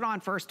to go put on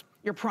first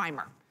your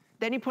primer.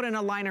 Then you put in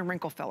a line and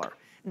wrinkle filler.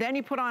 Then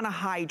you put on a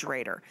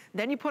hydrator.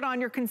 Then you put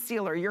on your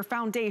concealer, your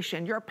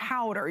foundation, your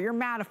powder, your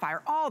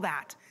mattifier, all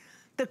that.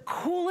 The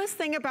coolest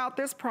thing about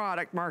this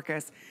product,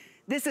 Marcus,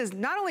 this is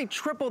not only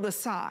triple the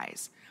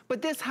size,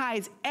 but this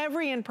hides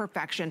every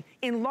imperfection,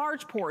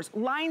 enlarged pores,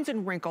 lines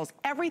and wrinkles,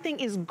 everything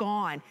is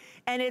gone.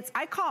 And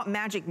I call it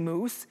magic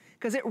mousse,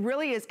 because it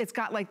really is, it's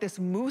got like this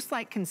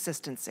mousse-like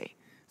consistency.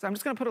 So I'm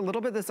just gonna put a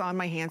little bit of this on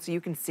my hand so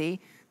you can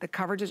see the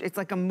coverage, it's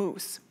like a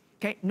mousse.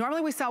 Okay,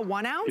 normally we sell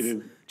 1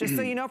 ounce, just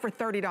so you know, for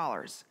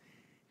 $30.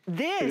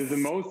 This it is the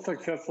most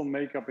successful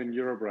makeup in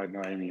Europe right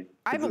now, Amy.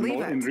 I believe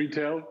it. In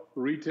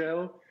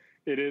retail,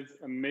 It is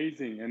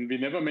amazing. And we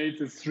never made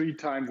this 3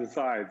 times the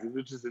size,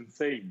 which is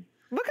insane.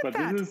 Look at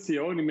that. But this is the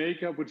only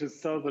makeup which is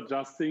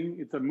self-adjusting.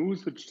 It's a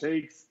mousse which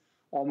takes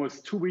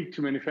almost 2 weeks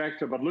to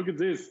manufacture. But look at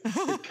this.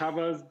 It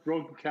covers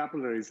broken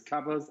capillaries,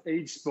 covers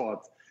age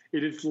spots.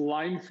 It is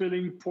line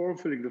filling, pore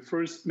filling. The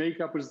first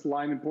makeup is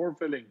line and pore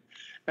filling.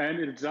 And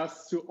it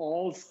adjusts to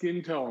all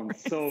skin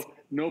tones. So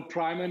no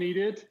primer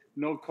needed,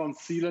 no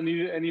concealer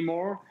needed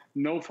anymore,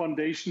 no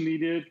foundation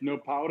needed, no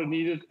powder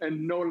needed,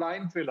 and no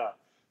line filler.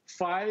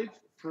 5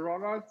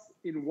 products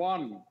in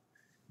one.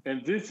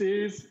 And this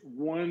is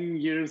 1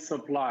 year's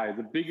supply,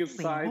 the biggest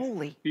size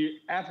we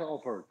ever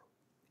offered.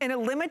 In a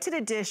limited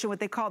edition, what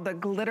they call the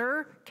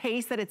glitter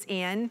case that it's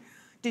in.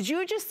 Did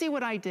you just see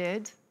what I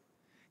did?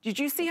 Did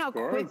you see how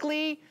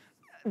quickly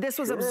this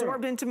was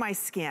absorbed into my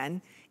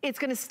skin? It's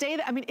gonna stay,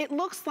 I mean, it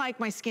looks like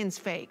my skin's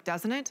fake,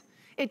 doesn't it?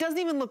 It doesn't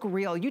even look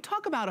real. You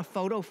talk about a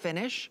photo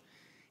finish,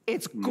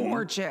 it's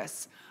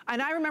gorgeous. And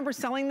I remember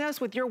selling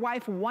this with your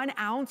wife 1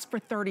 ounce for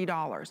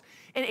 $30.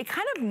 And it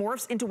kind of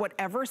morphs into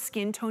whatever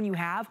skin tone you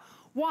have.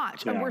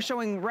 Watch, and we're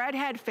showing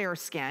redhead, fair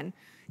skin.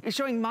 It's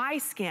showing my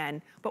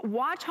skin, but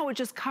watch how it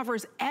just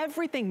covers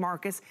everything,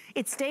 Marcus.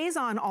 It stays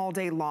on all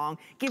day long,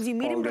 gives you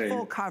medium to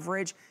full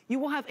coverage. You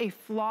will have a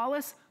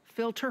flawless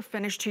filter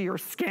finish to your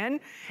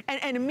skin.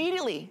 And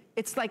immediately,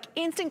 it's like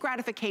instant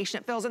gratification.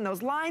 It fills in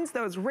those lines,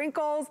 those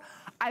wrinkles.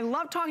 I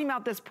love talking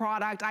about this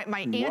product.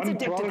 My aunt's addicted to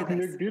this. One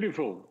product look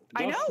beautiful.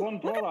 I know, one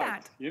product. Look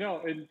at that. You know,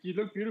 and you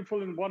look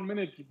beautiful in 1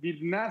 minute. You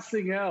need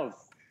nothing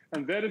else.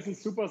 And that is a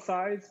super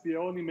size. We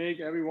only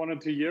make every 1 or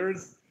 2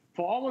 years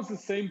for almost the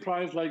same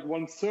price, like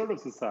 1/3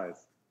 of the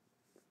size.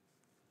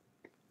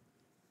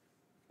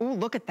 Ooh,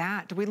 look at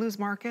that. Did we lose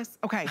Marcus?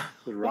 Okay,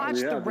 watch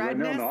the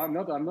redness. No, I'm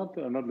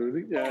not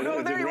losing. Yeah, oh,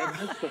 no, there you are.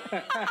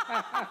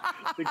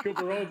 The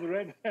Cooper Rose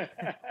red.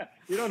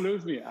 You don't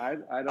lose me. I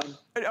don't.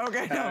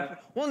 Okay, no.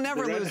 We'll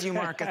never lose you,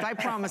 Marcus. I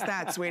promise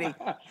that, sweetie.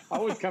 I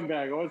always come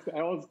back. I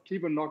always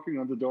keep on knocking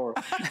on the door.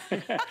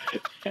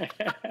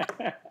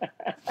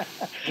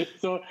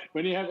 So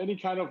when you have any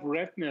kind of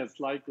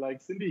redness, like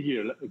Cindy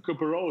here,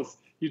 Cooper Rose,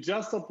 you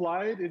just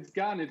apply it, it's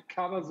gone. It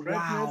covers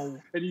redness,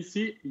 and you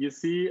see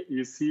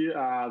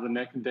the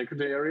neck and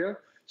décolleté area.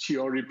 She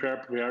already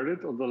prepared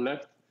it on the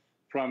left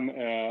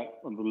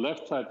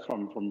side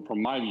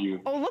from my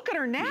view. Oh, look at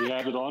her neck. You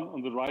have it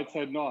on the right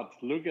side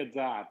not. Look at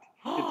that.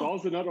 It's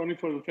also not only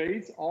for the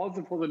face,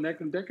 also for the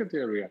neck and décolleté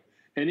area.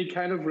 Any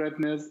kind of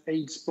redness,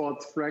 age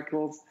spots,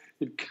 freckles,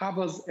 it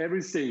covers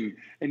everything.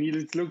 And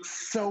it looks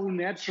so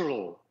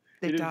natural.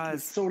 It does.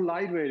 It's so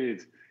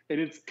lightweighted. And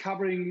it's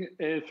covering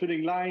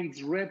filling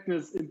lines,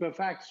 redness,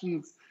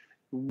 imperfections.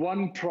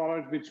 One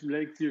product which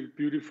makes you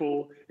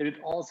beautiful, and it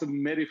also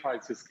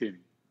mattifies your skin.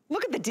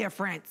 Look at the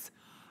difference.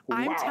 Wow,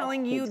 I'm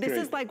telling you, this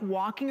is like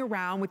walking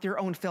around with your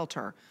own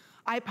filter.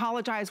 I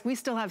apologize, we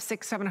still have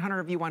 600-700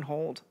 of you on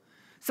hold.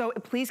 So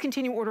please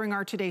continue ordering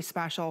our today's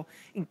special.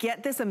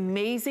 Get this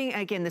amazing,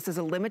 again, this is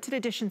a limited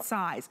edition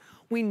size.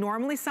 We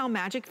normally sell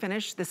Magic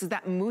Finish. This is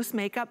that mousse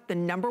makeup, the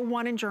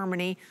 #1 in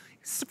Germany.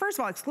 First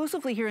of all,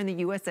 exclusively here in the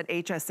US at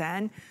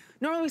HSN.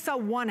 Normally we sell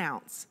 1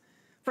 ounce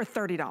for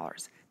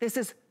 $30. This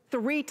is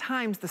 3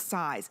 times the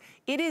size.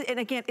 It is, and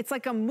again, it's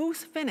like a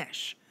mousse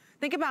finish.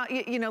 Think about,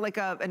 you know, like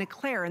an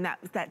eclair in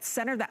that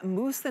center, that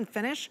mousse and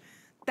finish.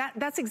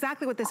 That's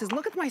exactly what this is.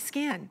 Look at my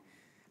skin.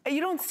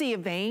 You don't see a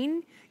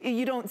vein.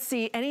 You don't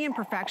see any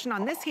imperfection.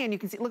 On this hand, you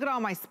can see, look at all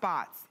my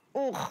spots.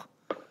 Ugh,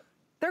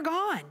 they're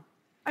gone.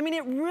 I mean,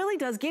 it really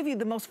does give you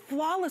the most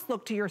flawless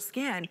look to your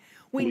skin.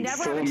 We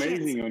never have a chance. It's so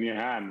amazing on your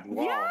hand.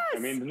 Wow. Yes. I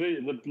mean,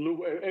 the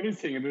blue,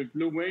 anything, the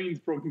blue veins,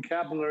 broken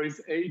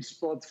capillaries, age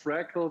spots,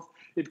 freckles,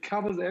 it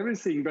covers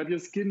everything, but your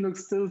skin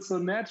looks still so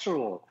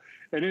natural.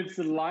 And it's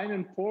a line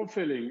and pore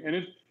filling.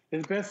 And the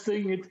best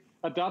thing, it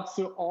adapts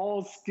to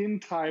all skin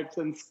types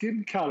and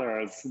skin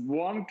colors.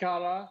 One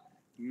color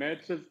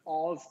matches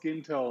all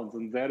skin tones,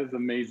 and that is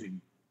amazing.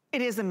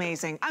 It is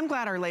amazing. I'm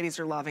glad our ladies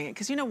are loving it,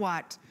 because you know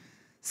what?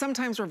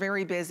 Sometimes we're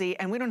very busy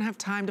and we don't have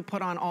time to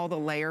put on all the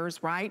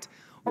layers, right?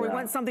 Or we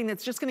want something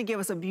that's just gonna give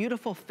us a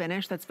beautiful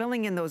finish that's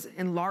filling in those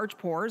enlarged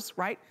pores,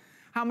 right?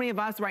 How many of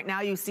us right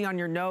now you see on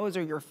your nose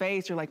or your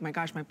face, you're like, my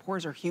gosh, my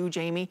pores are huge,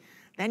 Amy.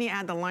 Then you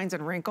add the lines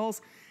and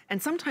wrinkles.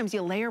 And sometimes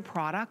you layer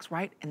products,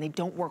 right? And they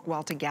don't work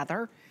well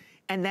together.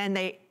 And then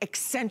they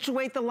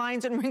accentuate the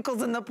lines and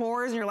wrinkles in the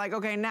pores. And you're like,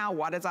 okay, now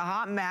what? It's a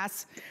hot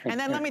mess. And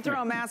then let me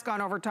throw a mask on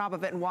over top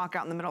of it and walk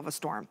out in the middle of a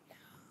storm.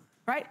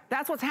 Right?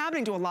 That's what's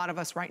happening to a lot of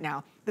us right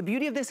now. The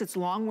beauty of this, it's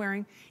long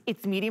wearing,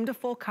 it's medium to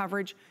full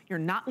coverage, you're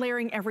not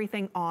layering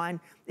everything on,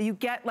 you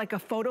get like a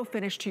photo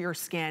finish to your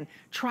skin.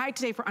 Try it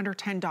today for under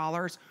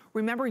 $10.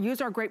 Remember,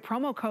 use our great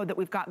promo code that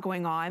we've got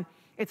going on.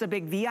 It's a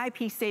big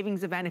VIP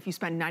savings event if you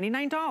spend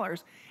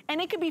 $99,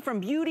 and it could be from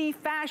beauty,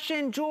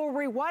 fashion,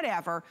 jewelry,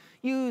 whatever.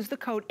 Use the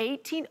code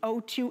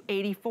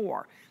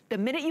 180284. The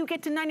minute you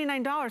get to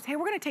 $99, hey,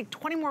 we're gonna take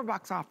 20 more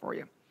bucks off for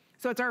you.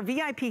 So it's our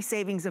VIP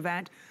savings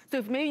event. So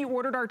if maybe you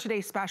ordered our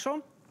today's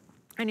special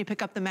and you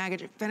pick up the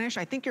Magic Finish,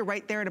 I think you're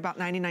right there at about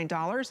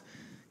 $99.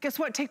 Guess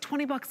what? Take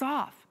 20 bucks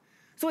off.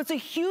 So it's a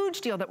huge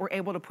deal that we're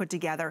able to put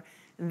together.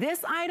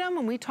 This item,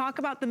 when we talk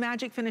about the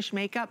Magic Finish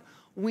makeup,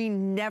 we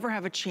never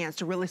have a chance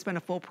to really spend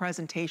a full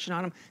presentation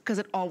on them because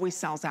it always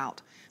sells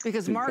out.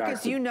 Because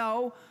Marcus, you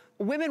know,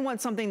 women want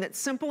something that's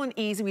simple and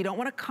easy. We don't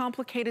want a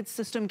complicated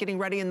system getting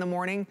ready in the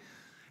morning.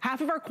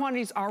 Half of our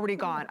quantity's already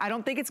gone. I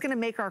don't think it's gonna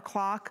make our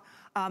clock.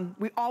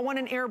 We all want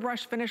an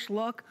airbrush finish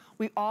look.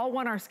 We all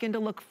want our skin to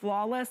look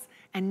flawless.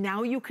 And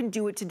now you can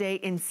do it today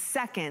in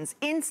seconds,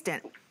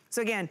 instant.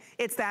 So again,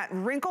 it's that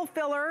wrinkle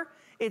filler.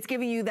 It's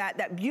giving you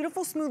that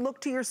beautiful smooth look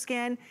to your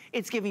skin.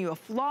 It's giving you a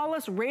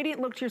flawless,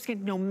 radiant look to your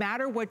skin, no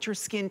matter what your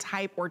skin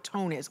type or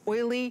tone is.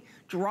 Oily,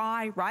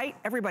 dry, right?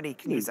 Everybody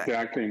can use it.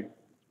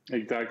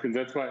 Exactly.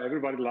 That's why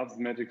everybody loves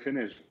Magic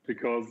Finish,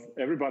 because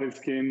everybody's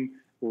skin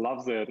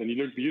loves it. And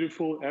you look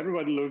beautiful.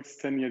 Everybody looks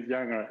 10 years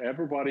younger.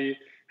 Everybody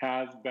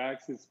has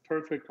back this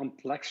perfect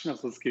complexion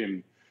of the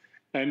skin.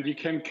 And you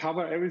can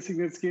cover everything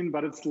in the skin,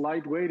 but it's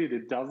lightweighted.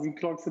 It doesn't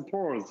clog the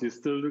pores. You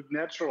still look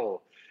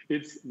natural.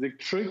 The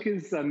trick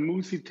is a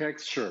moussey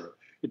texture.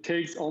 It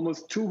takes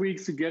almost 2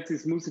 weeks to get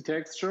this moussey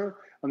texture,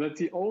 and that's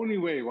the only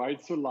way why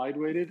it's so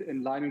lightweighted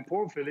and line and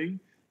pore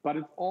filling, but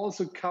it's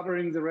also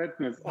covering the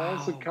redness,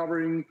 also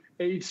covering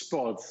age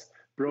spots,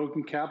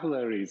 broken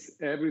capillaries,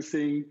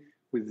 everything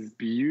with this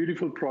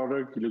beautiful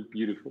product. You look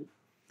beautiful.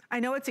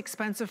 I know it's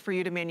expensive for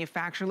you to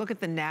manufacture. Look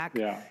at the neck.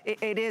 Yeah.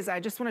 It is. I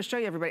just want to show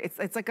you, everybody.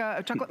 It's like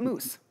a chocolate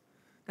mousse.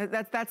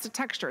 That's the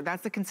texture.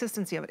 That's the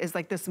consistency of it. It's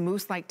like this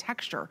mousse-like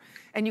texture.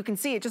 And you can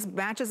see it just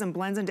matches and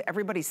blends into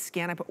everybody's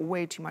skin. I put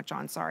way too much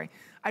on, sorry.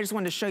 I just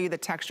wanted to show you the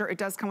texture. It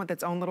does come with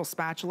its own little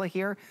spatula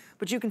here.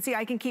 But you can see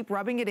I can keep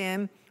rubbing it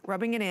in,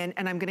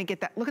 and I'm going to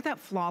get that. Look at that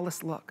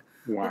flawless look.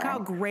 Wow. Look how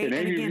great. And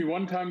Amy, again, if you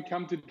one time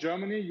come to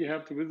Germany, you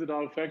have to visit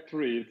our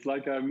factory. It's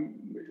like a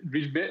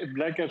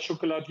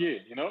chocolatier,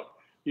 you know?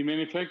 You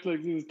manufacture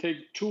like this, it takes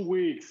 2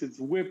 weeks. It's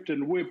whipped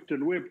and whipped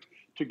and whipped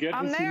to get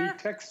this unique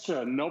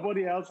texture.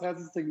 Nobody else has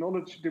this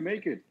technology to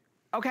make it.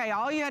 Okay,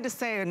 all you had to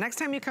say, next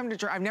time you come to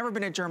Germany, I've never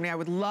been to Germany, I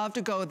would love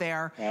to go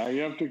there.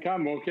 You have to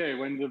come, okay,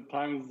 when the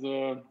time's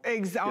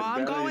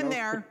I'm going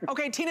there.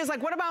 Okay, Tina's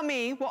like, what about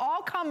me? We'll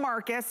all come,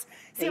 Marcus.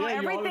 See how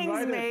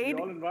everything's made.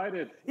 You're all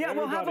invited. Yeah,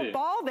 Everybody. We'll have a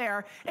ball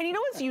there. And you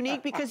know what's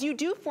unique? Because you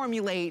do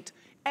formulate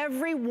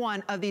every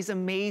one of these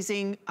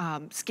amazing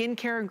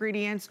skincare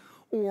ingredients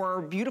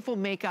or beautiful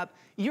makeup.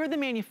 You're the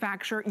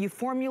manufacturer, you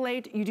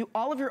formulate, you do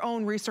all of your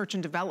own research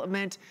and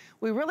development.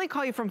 We really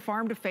call you from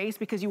farm to face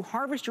because you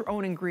harvest your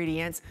own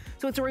ingredients.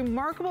 So it's a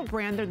remarkable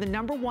brand. They're the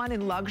 #1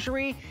 in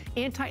luxury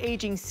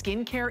anti-aging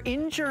skincare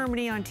in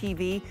Germany on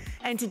TV.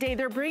 And today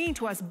they're bringing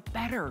to us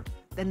better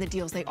than the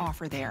deals they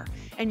offer there.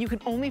 And you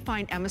can only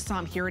find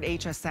Emisom here at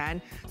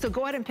HSN. So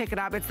go ahead and pick it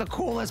up. It's the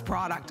coolest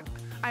product.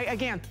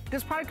 Again,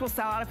 this product will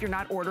sell out if you're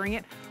not ordering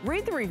it.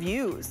 Read the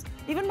reviews.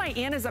 Even my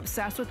aunt is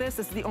obsessed with this.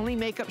 This is the only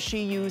makeup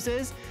she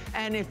uses.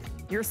 And if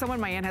you're someone,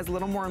 my aunt has a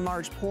little more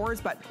enlarged pores,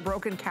 but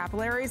broken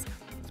capillaries,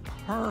 it's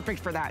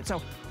perfect for that.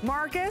 So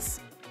Marcus,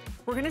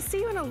 we're gonna see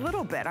you in a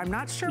little bit. I'm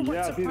not sure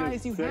what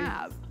surprise you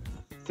have.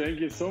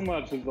 Thank you so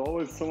much. It's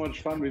always so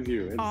much fun with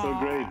you. It's so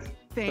great.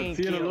 Thank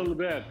you. See you in a little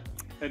bit.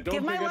 And don't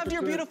give my love to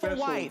your beautiful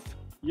special. wife.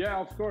 Yeah,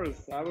 of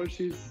course. I will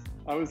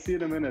see you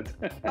in a minute.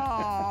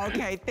 Oh,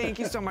 okay. Thank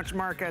you so much,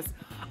 Marcus.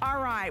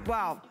 All right.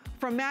 Well,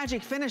 from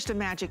Magic Finish to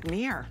Magic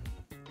Mirror.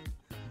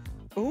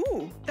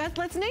 Ooh,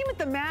 let's name it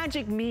the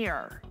Magic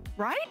Mirror,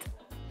 right?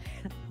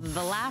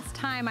 The last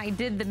time I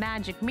did the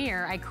Magic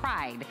Mirror, I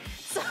cried.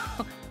 So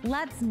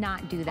let's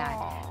not do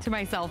that to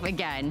myself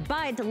again.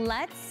 But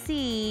let's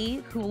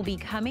see who will be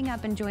coming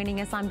up and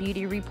joining us on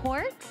Beauty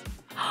Report.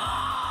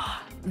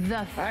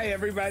 Hi,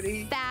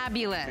 everybody.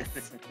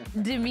 Fabulous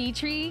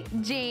Dimitri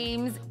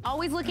James,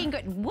 always looking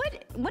good.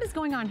 What is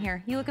going on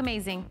here? You look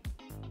amazing.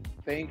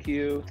 Thank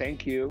you.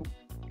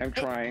 I'm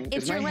trying.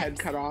 Is my head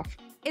cut off?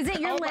 Is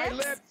it your lips? My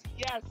lips,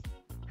 yes.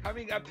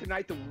 Coming up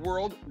tonight, the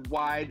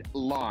worldwide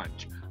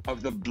launch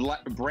of the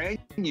brand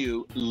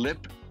new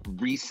Lip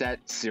Reset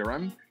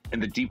Serum in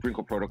the Deep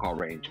Wrinkle Protocol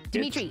range.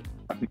 Dimitri.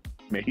 It's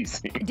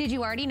amazing. Did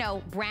you already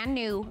know? Brand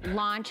new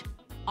launch,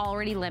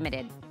 already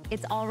limited.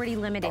 It's already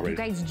limited. You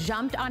guys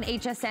jumped on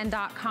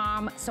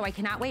hsn.com, so I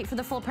cannot wait for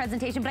the full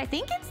presentation, but I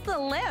think it's the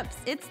lips.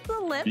 It's the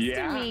lips,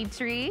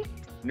 Dimitri.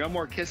 No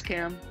more kiss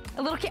cam.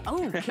 A little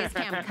kiss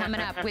cam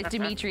coming up with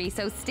Dimitri.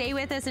 So stay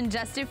with us in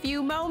just a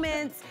few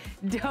moments.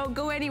 Don't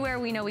go anywhere.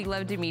 We know we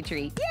love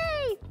Dimitri.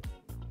 Yay!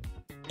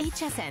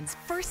 HSN's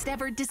first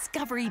ever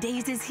Discovery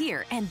Days is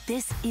here, and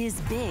this is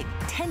big.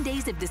 10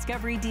 days of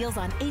Discovery deals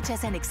on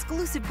HSN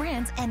exclusive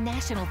brands and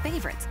national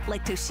favorites,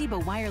 like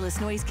Toshiba wireless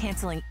noise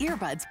canceling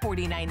earbuds,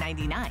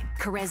 $49.99.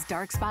 Carez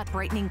Dark Spot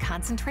Brightening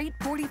Concentrate,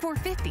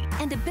 $44.50.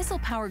 And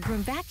Abyssal Power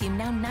Groom Vacuum,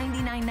 now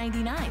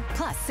 $99.99.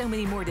 Plus, so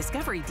many more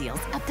Discovery deals,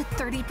 up to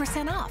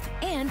 30% off.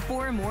 And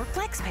 4 more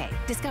FlexPay.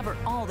 Discover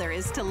all there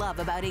is to love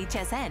about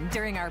HSN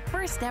during our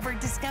first ever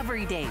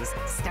Discovery Days.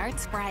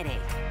 Starts Friday.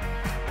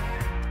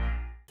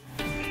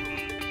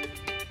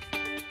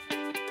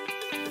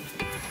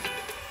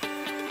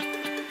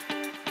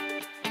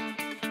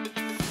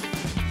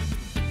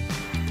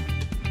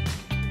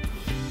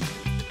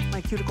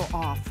 Cuticle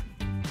off.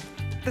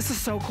 This is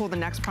so cool, the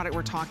next product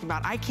we're talking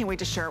about. I can't wait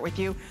to share it with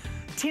you.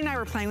 Tina and I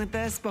were playing with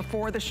this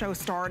before the show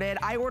started.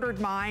 I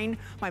ordered mine,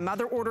 my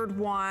mother ordered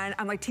one.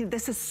 I'm like, Tina,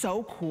 this is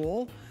so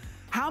cool.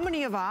 How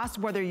many of us,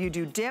 whether you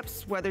do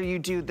dips, whether you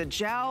do the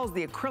gels,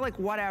 the acrylic,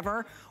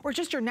 whatever, or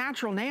just your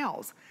natural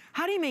nails,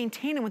 how do you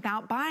maintain them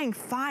without buying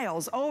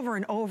files over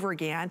and over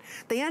again?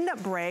 They end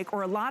up break,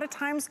 or a lot of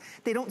times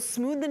they don't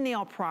smooth the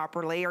nail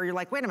properly, or you're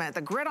like, wait a minute,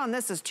 the grit on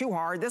this is too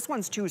hard, this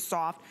one's too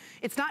soft,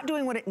 it's not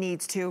doing what it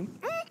needs to.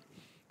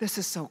 This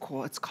is so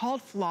cool. It's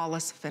called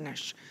Flawless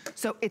Finish.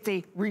 So it's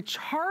a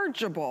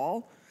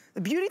rechargeable,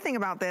 the beauty thing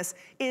about this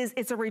is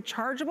it's a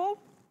rechargeable,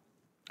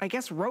 I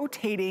guess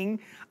rotating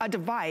a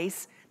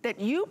device that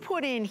you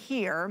put in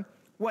here,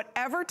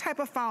 whatever type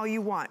of file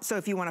you want. So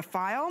if you want to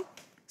file,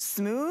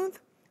 smooth,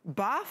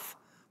 buff,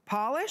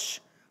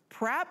 polish,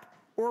 prep,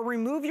 or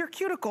remove your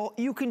cuticle,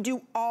 you can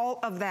do all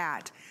of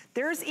that.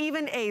 There's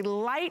even a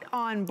light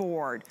on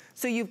board.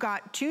 So you've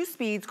got 2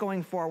 speeds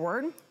going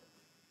forward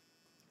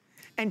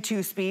and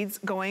 2 speeds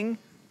going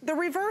the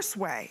reverse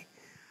way.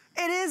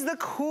 It is the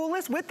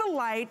coolest, with the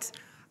light,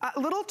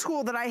 little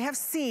tool that I have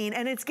seen,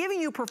 and it's giving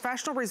you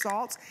professional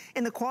results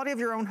in the quality of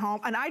your own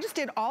home. And I just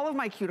did all of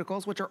my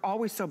cuticles, which are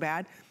always so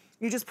bad.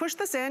 You just push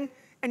this in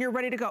and you're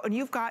ready to go. And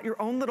you've got your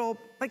own little,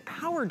 like,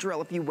 power drill,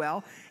 if you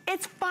will.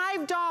 It's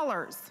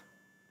 $5.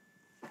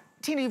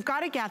 Tina, you've got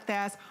to get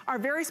this. Our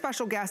very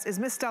special guest is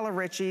Miss Stella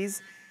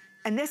Ritchie's.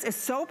 And this is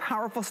so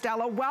powerful,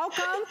 Stella.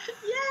 Welcome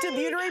to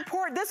Beauty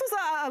Report. This was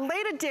a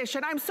late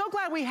edition. I'm so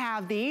glad we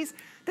have these.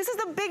 This is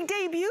the big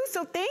debut,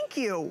 so thank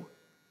you.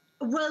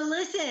 Well,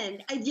 listen,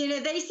 you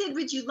know, they said,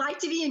 would you like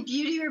to be in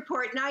Beauty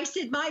Report? And I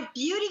said, my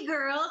beauty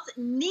girls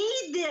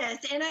need this.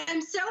 And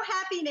I'm so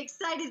happy and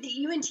excited that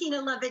you and Tina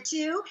love it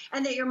too,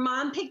 and that your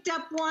mom picked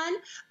up one.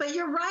 But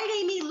you're right,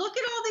 Amy, look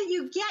at all that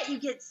you get. You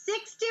get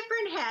 6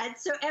 different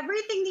heads, so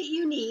everything that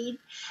you need.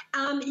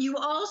 You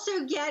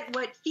also get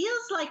what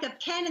feels like a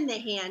pen in the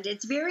hand.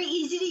 It's very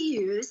easy to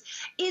use.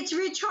 It's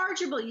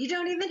rechargeable. You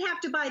don't even have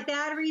to buy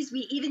batteries.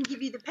 We even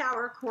give you the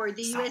power cord,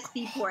 the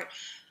USB port.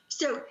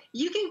 So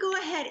you can go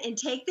ahead and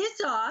take this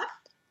off,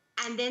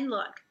 and then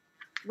look,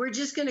 we're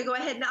just going to go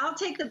ahead and I'll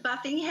take the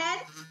buffing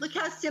head. Look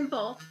how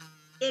simple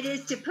it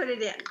is to put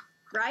it in,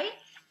 right?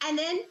 And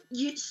then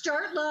you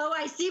start low.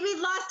 I see we've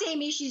lost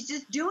Amy. She's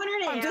just doing her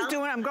nails.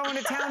 I'm going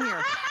to town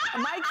here.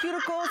 My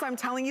cuticles, I'm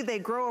telling you, they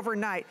grow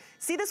overnight.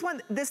 See this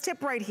one, this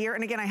tip right here,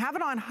 and again, I have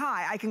it on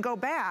high. I can go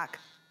back.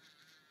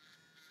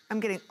 I'm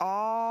getting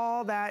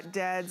all that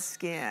dead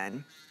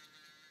skin.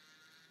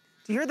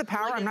 Do you hear the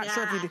power? I'm not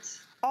sure if you do.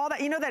 All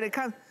that, you know that it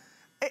comes,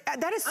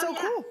 that is so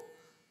cool.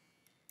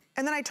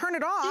 And then I turn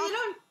it off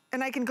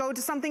and I can go to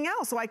something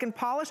else, so I can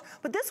polish.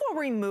 But this will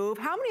remove,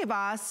 how many of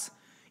us,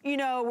 you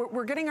know,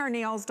 we're getting our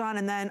nails done,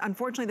 and then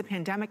unfortunately the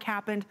pandemic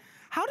happened.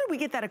 How did we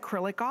get that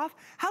acrylic off?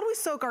 How do we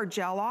soak our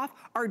gel off?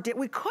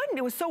 We couldn't,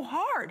 it was so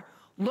hard.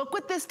 Look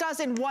what this does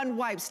in one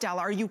wipe,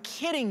 Stella. Are you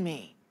kidding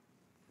me?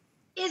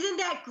 Isn't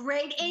that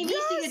great, Amy?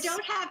 Yes. So you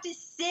don't have to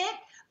sit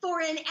for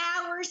an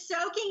hour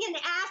soaking in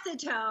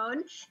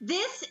acetone.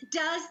 This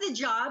does the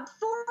job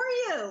for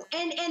you.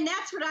 And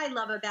that's what I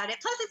love about it.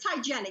 Plus it's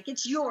hygienic,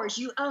 it's yours,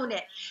 you own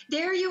it.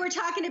 There you were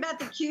talking about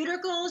the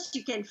cuticles,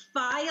 you can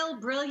file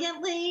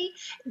brilliantly.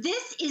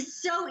 This is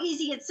so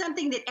easy, it's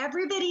something that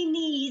everybody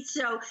needs.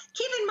 So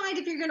keep in mind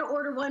if you're gonna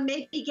order one,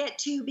 maybe get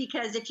 2,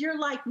 because if you're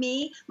like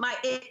me,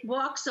 it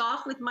walks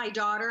off with my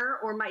daughter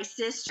or my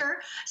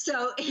sister.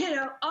 So, you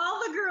know, all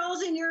the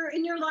girls in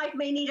your life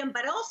may need them,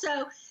 but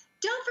also,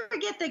 don't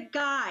forget the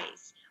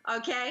guys,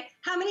 okay?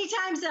 How many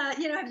times,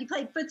 you know, have you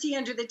played footsie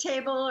under the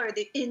table, or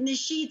in the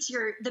sheets,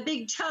 the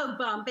big toe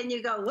bump, and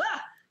you go, whoa,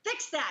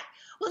 fix that.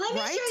 Well, let me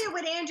show you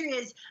what Andrea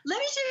is. Let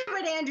me show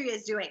you what Andrea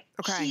is doing.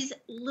 Okay. She's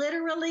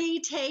literally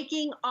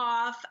taking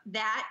off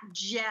that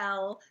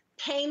gel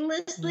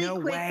painlessly,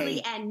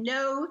 quickly, and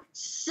no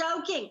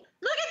soaking.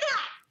 Look at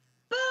that.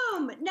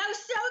 Boom, no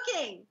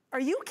soaking.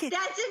 Are you kidding?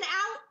 That's an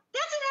hour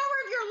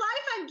of your life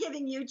I'm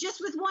giving you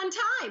just with one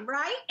time,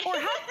 right? Or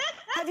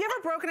have you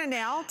ever broken a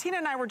nail? Tina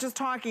and I were just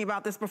talking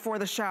about this before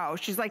the show.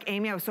 She's like,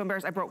 Amy, I was so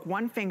embarrassed. I broke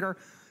one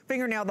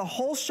fingernail. The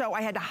whole show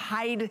I had to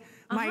hide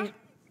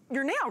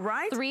your nail,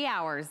 right? 3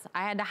 hours.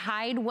 I had to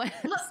hide one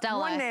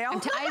nail.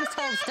 I just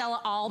told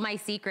Stella all my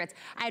secrets.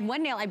 I had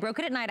one nail. I broke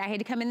it at night. I had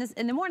to come in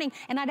the morning,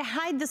 and I had to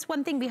hide this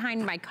one thing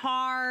behind my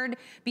card,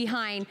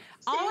 behind.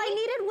 All I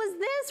needed was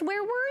this.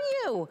 Where were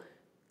you?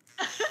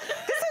 This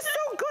is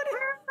so good.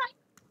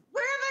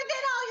 Where have I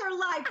been all your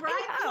life,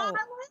 right?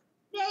 Flawless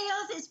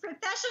nails is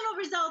professional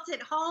results at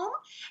home,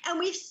 and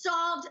we've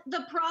solved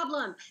the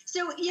problem.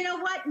 So you know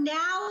what?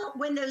 Now,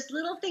 when those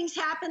little things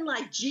happen,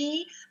 like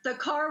gee, the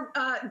car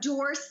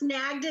door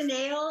snagged a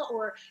nail,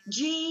 or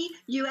gee,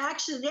 you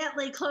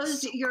accidentally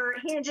closed your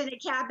hand in a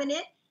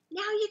cabinet,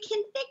 now you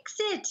can fix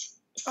it.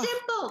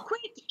 Simple,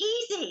 quick,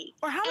 easy.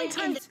 Or how many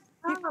times?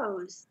 The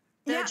toes.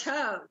 The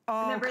toes.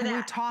 Oh, remember that? Can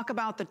we talk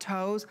about the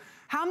toes?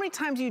 How many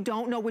times you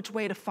don't know which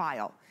way to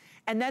file?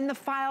 And then the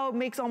file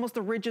makes almost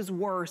the ridges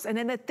worse, and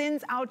then it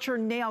thins out your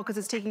nail because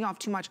it's taking off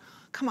too much.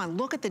 Come on,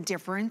 look at the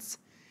difference.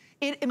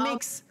 It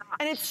makes,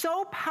 and it's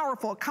so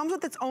powerful. It comes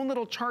with its own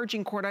little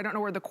charging cord. I don't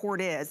know where the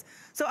cord is.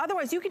 So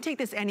otherwise, you can take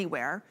this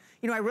anywhere.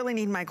 You know, I really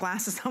need my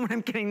glasses on when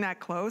I'm getting that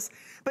close.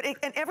 But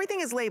and everything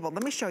is labeled.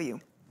 Let me show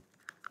you.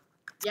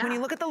 Yeah. When you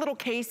look at the little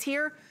case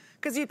here,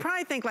 because you'd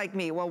probably think like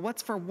me, well,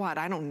 what's for what?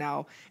 I don't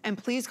know. And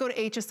please go to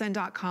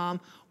hsn.com.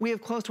 We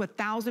have close to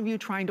 1,000 of you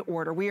trying to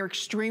order. We are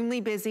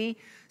extremely busy.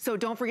 So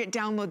don't forget,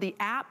 download the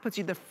app, puts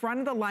you at the front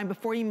of the line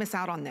before you miss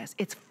out on this.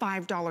 It's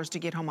 $5 to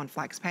get home on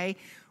FlexPay.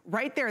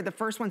 Right there, the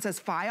first one says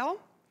file.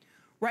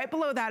 Right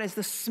below that is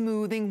the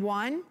smoothing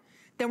one.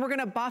 Then we're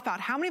gonna buff out.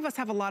 How many of us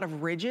have a lot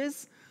of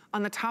ridges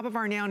on the top of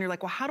our nail and you're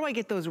like, well, how do I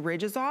get those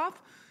ridges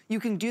off? You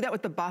can do that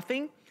with the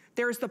buffing.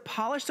 There's the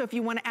polish, so if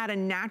you wanna add a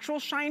natural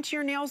shine to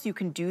your nails, you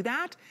can do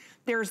that.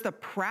 There's the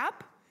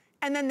prep,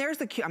 and then there's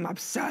the, I'm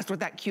obsessed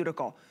with that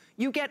cuticle.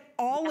 You get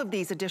all of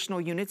these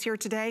additional units here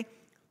today,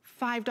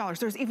 $5.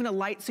 There's even a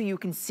light so you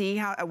can see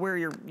where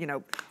you're, you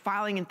know,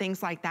 filing and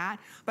things like that.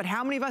 But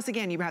how many of us,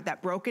 again, you have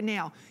that broken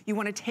nail, you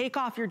wanna take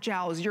off your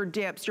gels, your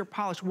dips, your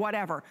polish,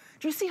 whatever.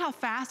 Do you see how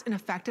fast and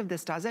effective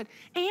this does it?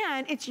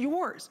 And it's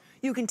yours.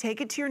 You can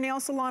take it to your nail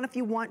salon if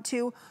you want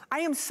to. I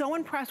am so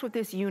impressed with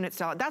this unit,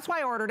 Stella. That's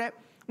why I ordered it.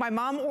 My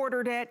mom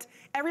ordered it.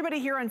 Everybody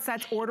here on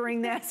set's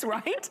ordering this,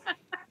 right?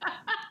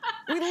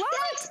 We love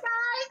it. Guys.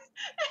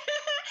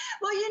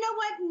 Well, you know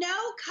what? No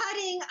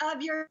cutting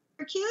of your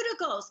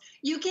cuticles.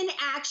 You can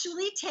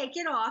actually take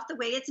it off the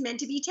way it's meant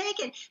to be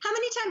taken. How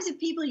many times have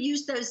people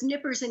used those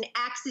nippers and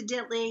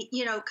accidentally,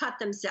 you know, cut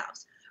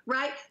themselves?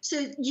 Right?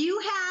 So you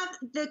have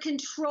the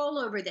control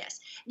over this.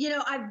 You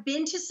know, I've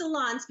been to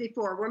salons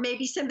before where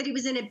maybe somebody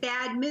was in a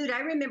bad mood. I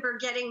remember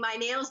getting my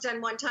nails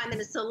done one time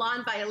in a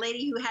salon by a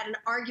lady who had an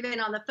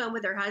argument on the phone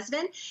with her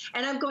husband.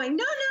 And I'm going,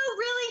 no,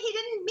 really, he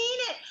didn't mean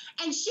it.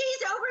 And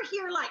she's over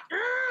here like,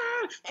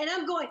 and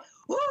I'm going,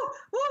 whoo,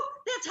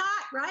 that's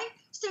hot, right?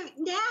 So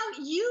now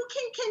you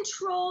can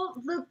control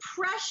the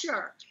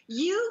pressure.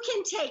 You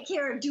can take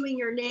care of doing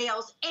your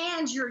nails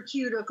and your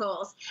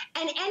cuticles.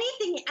 And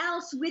anything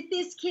else with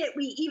this kit,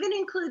 we even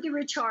include the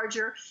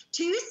recharger,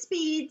 2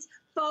 speeds,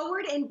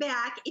 forward and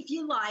back if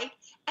you like,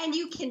 and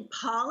you can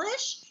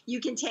polish, you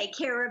can take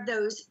care of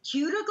those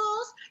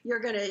cuticles, you're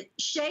gonna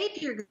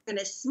shape, you're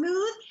gonna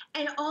smooth,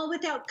 and all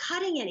without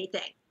cutting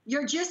anything.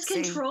 You're just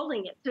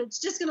controlling it, so it's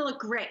just gonna look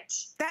great.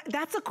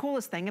 That's the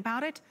coolest thing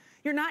about it.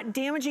 You're not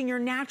damaging your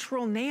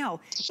natural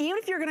nail. Even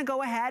if you're gonna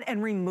go ahead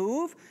and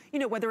remove, you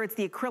know, whether it's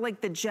the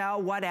acrylic, the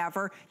gel,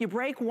 whatever, you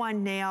break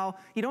one nail,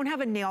 you don't have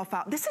a nail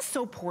file. This is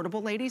so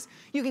portable, ladies.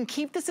 You can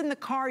keep this in the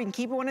car, you can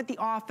keep one at the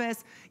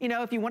office. You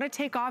know, if you wanna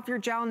take off your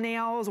gel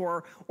nails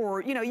or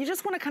you know, you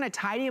just wanna kinda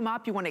tidy them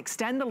up, you wanna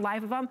extend the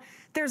life of them.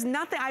 There's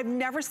nothing, I've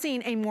never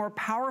seen a more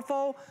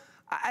powerful,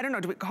 I don't know,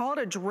 do we call it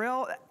a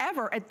drill,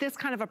 ever at this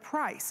kind of a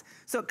price.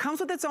 So it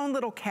comes with its own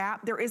little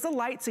cap. There is a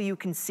light so you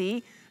can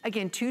see.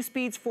 Again, 2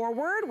 speeds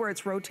forward where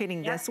it's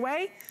rotating this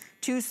way,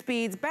 2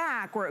 speeds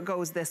back where it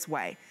goes this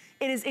way.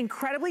 It is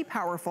incredibly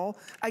powerful.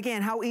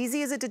 Again, how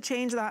easy is it to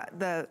change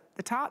the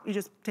top? You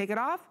just take it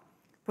off,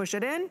 push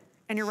it in,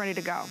 and you're ready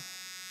to go.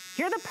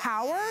 Hear the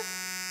power?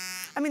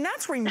 I mean,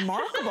 that's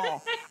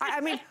remarkable.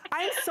 I mean,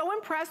 I am so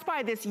impressed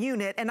by this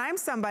unit, and I'm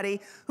somebody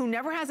who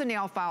never has a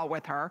nail file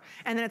with her,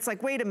 and then it's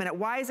like, wait a minute,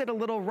 why is it a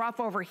little rough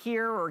over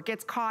here or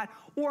gets caught,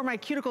 or my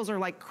cuticles are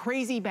like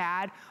crazy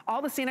bad.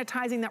 All the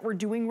sanitizing that we're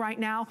doing right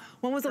now,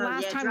 when was the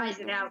last time? It dries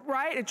it out.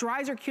 Right, it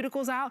dries your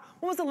cuticles out.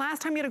 When was the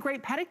last time you had a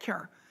great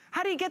pedicure?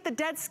 How do you get the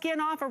dead skin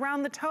off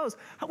around the toes?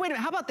 Wait a minute,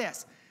 how about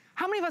this?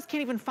 How many of us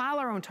can't even file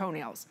our own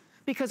toenails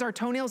because our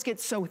toenails get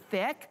so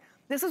thick?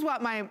 This is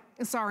what my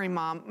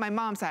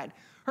mom said.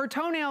 Her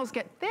toenails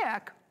get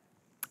thick,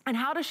 and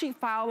how does she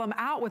file them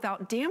out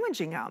without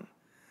damaging them?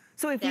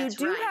 So if you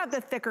do have the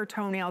thicker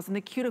toenails and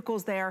the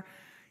cuticles there,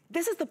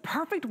 this is the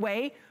perfect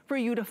way for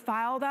you to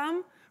file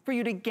them, for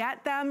you to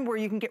get them where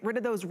you can get rid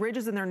of those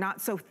ridges and they're not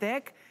so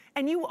thick,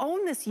 and you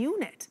own this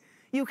unit.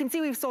 You can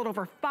see we've sold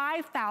over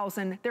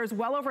 5,000. There's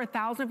well over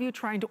 1,000 of you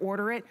trying to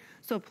order it.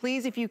 So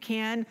please, if you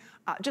can,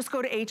 just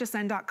go to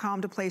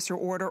hsn.com to place your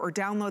order or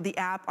download the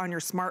app on your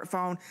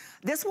smartphone.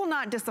 This will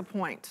not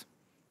disappoint,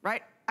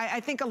 right? I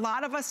think a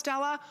lot of us,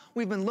 Stella,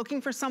 we've been looking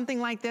for something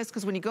like this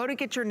because when you go to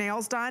get your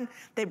nails done,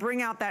 they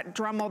bring out that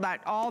Dremel,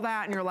 all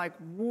that, and you're like,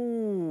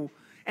 woo.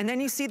 And then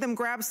you see them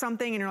grab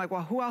something and you're like,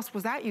 well, who else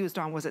was that used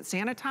on? Was it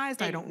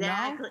sanitized? I don't know.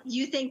 Exactly.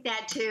 You think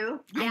that too?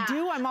 Yeah. I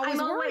do. I'm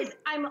always worried.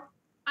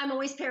 I'm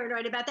always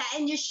paranoid about that,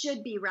 and you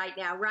should be right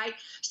now, right?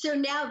 So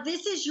now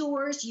this is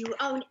yours. You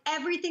own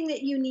everything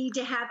that you need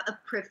to have a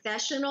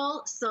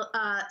professional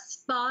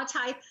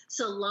spa-type,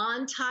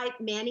 salon-type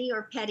mani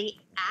or pedi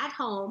at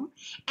home.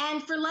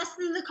 And for less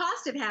than the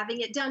cost of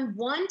having it done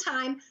one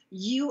time,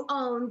 you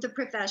own the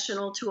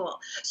professional tool.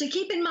 So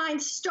keep in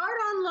mind, start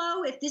on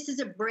low if this is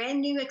a brand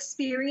new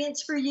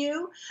experience for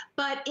you.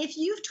 But if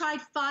you've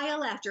tried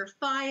file after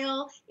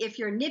file, if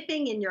you're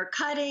nipping and you're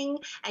cutting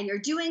and you're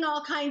doing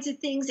all kinds of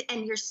things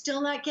and you're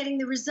still not getting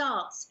the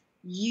results,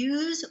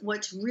 use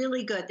what's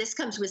really good. This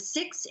comes with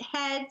 6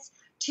 heads,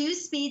 2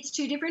 speeds,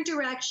 2 different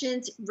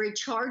directions,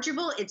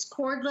 rechargeable, it's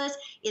cordless,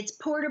 it's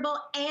portable,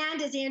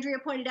 and as Andrea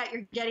pointed out,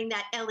 you're getting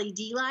that LED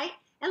light.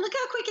 And look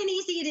how quick and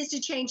easy it is to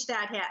change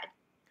that head.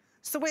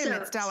 So wait a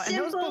minute, Stella.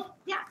 Simple,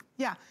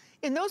 yeah.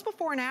 In those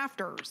before and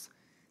afters,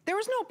 there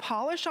was no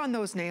polish on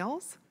those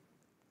nails?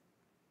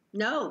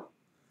 No.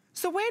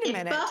 So wait a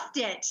minute. It buffed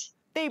it.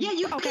 Yeah,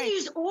 you can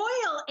use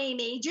oil,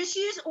 Amy. Just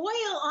use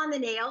oil on the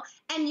nail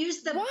and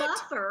use the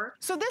buffer.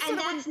 So this and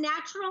that's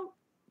natural.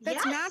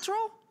 That's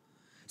natural?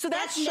 So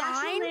that's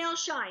shine? Natural nail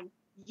shine.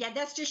 Yeah,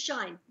 that's just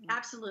shine.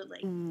 Absolutely.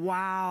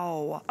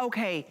 Wow.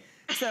 Okay.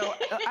 So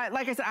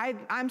like I said,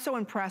 I'm so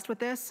impressed with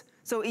this.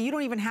 So you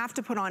don't even have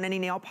to put on any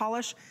nail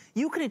polish.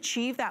 You can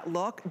achieve that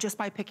look just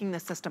by picking the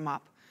system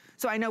up.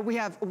 So I know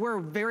we're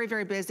very,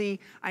 very busy.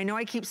 I know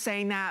I keep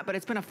saying that, but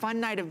it's been a fun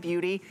night of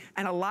beauty,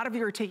 and a lot of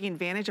you are taking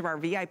advantage of our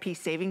VIP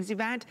savings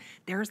event.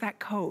 There's that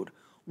code,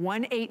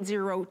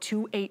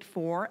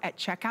 180284 at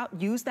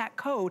checkout. Use that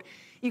code.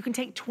 You can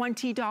take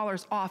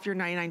 $20 off your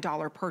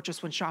 $99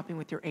 purchase when shopping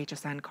with your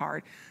HSN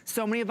card.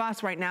 So many of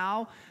us right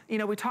now, you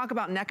know, we talk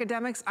about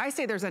neckademics. I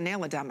say there's a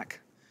nail-ademic.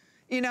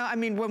 You know, I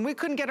mean, when we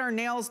couldn't get our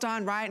nails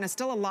done right, and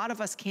still a lot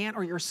of us can't,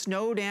 or you're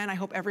snowed in, I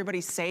hope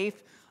everybody's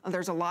safe.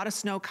 There's a lot of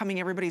snow coming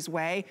everybody's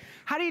way.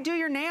 How do you do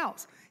your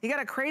nails? You got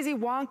a crazy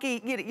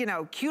wonky, you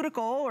know,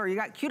 cuticle, or you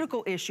got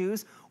cuticle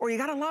issues, or you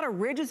got a lot of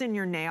ridges in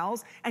your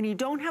nails and you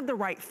don't have the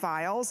right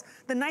files.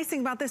 The nice thing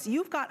about this,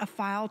 you've got a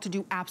file to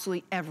do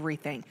absolutely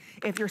everything.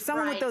 If you're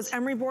someone with those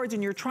emery boards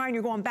and you're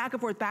going back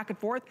and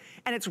forth,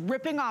 and it's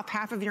ripping off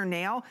half of your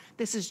nail,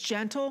 this is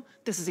gentle,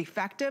 this is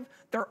effective.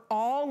 They're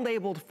all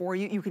labeled for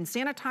you. You can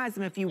sanitize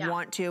them if you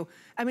want to.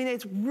 I mean,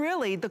 it's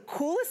really the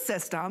coolest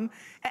system.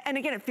 And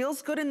again, it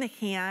feels good in the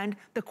hand.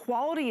 The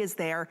quality is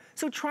there.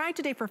 So try it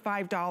today for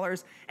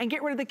 $5 and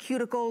get rid of the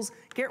cuticles,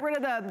 get rid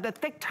of the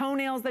thick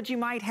toenails that you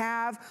might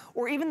have,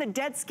 or even the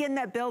dead skin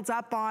that builds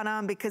up on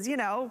them, because, you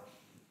know,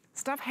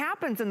 stuff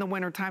happens in the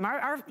wintertime.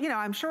 You know,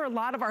 I'm sure a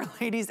lot of our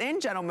ladies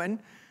and gentlemen,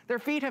 their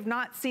feet have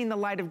not seen the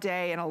light of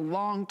day in a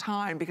long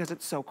time because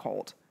it's so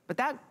cold. But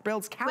that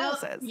builds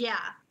calluses. Well, yeah.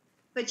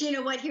 But you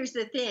know what, here's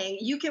the thing.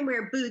 You can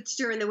wear boots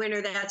during the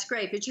winter, that's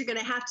great, but you're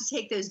gonna have to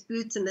take those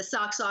boots and the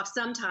socks off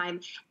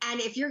sometime. And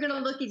if you're gonna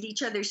look at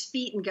each other's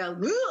feet and go,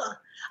 ugh,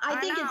 I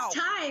think it's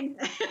time.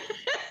 I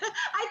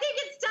think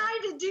it's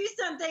time to do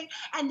something,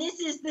 and this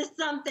is the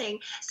something.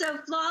 So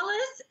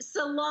Flawless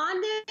Salon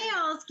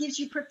Nails gives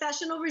you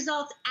professional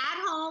results at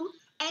home,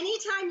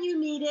 anytime you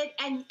need it,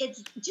 and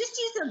it's just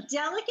use a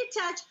delicate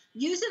touch,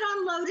 use it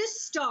on low to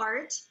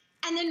start,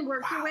 and then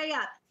work your way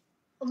up.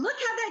 Look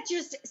how that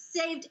just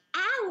saved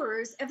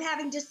hours of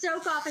having to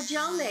soak off a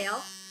gel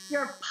nail.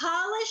 You're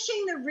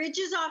polishing the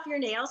ridges off your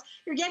nails.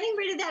 You're getting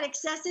rid of that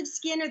excessive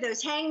skin or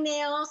those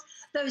hangnails,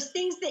 those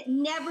things that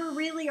never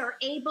really are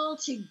able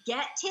to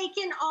get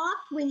taken off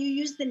when you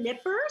use the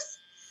nippers.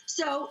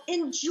 So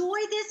enjoy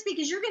this,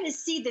 because you're going to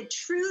see the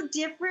true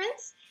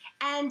difference,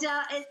 and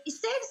it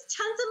saves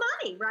tons of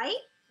money,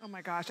 right? Oh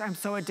my gosh, I'm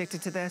so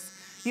addicted to this.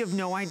 You have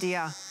no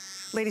idea.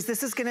 Ladies,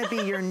 this is going to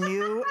be your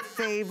new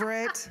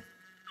favorite.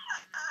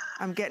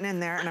 I'm getting in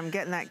there and I'm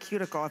getting that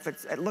cuticle.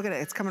 Look at it,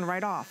 it's coming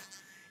right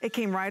off. It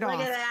came right off. Look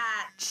at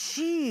that.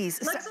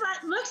 Jeez. Looks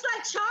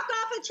like chalk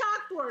off a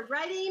chalkboard,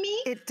 right, Amy?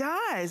 It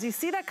does. You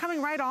see that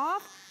coming right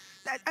off?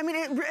 I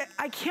mean,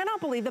 I cannot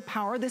believe the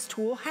power this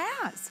tool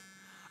has.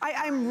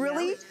 I'm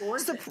really, for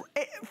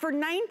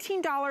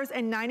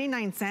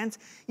 $19.99,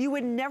 you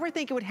would never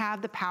think it would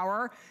have the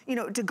power, you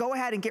know, to go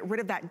ahead and get rid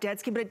of that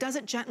dead skin, but it does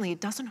it gently. It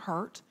doesn't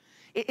hurt.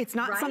 It's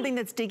not something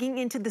that's digging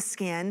into the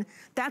skin.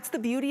 That's the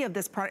beauty of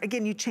this product.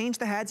 Again, you change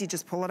the heads, you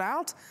just pull it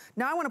out.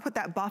 Now I wanna put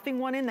that buffing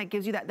one in that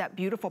gives you that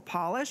beautiful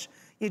polish.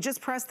 You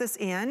just press this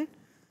in,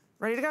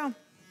 ready to go.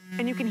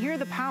 And you can hear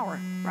the power,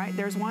 right?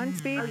 There's one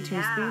speed,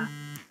 two speed,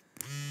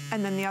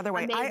 and then the other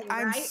way. Amazing,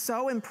 I'm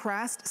so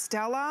impressed.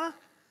 Stella,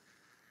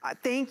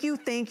 thank you,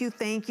 thank you,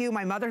 thank you.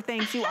 My mother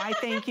thanks you, I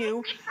thank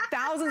you.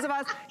 Thousands of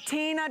us.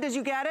 Tina, did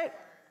you get it?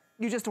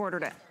 You just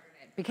ordered it.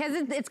 Because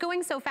it's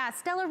going so fast.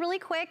 Stella, really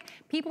quick,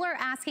 people are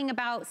asking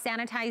about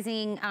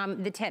sanitizing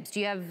the tips. Do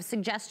you have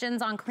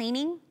suggestions on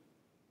cleaning?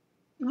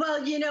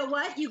 Well, you know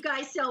what? You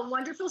guys sell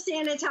wonderful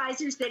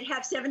sanitizers that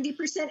have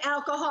 70%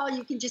 alcohol.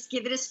 You can just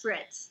give it a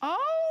spritz.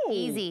 Oh.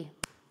 Easy.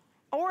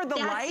 Or the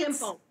That's lights.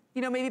 Simple.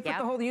 You know, maybe put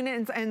the whole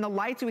unit in the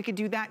lights. We could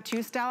do that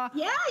too, Stella.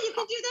 Yeah, you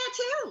can do that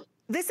too.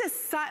 This is,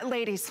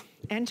 ladies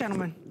and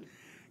gentlemen,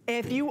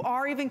 if you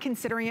are even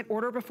considering it,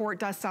 order before it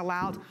does sell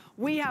out.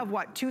 We have,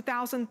 what,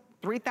 2,000,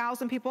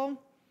 3,000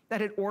 people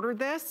that had ordered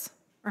this?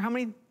 Or how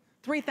many?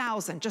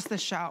 3,000, just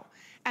this show.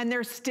 And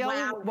there's still,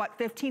 what,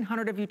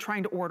 1,500 of you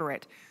trying to order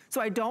it. So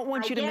I don't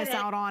want you to miss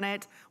out on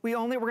it. We're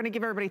gonna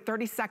give everybody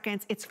 30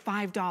 seconds. It's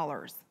 $5.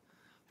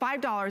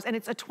 $5, and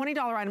it's a $20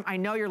 item. I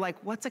know you're like,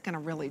 what's it gonna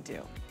really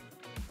do?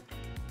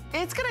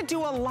 It's gonna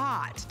do a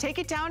lot. Take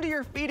it down to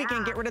your feet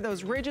again, get rid of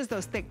those ridges,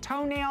 those thick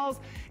toenails.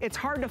 It's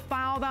hard to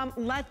file them.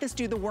 Let this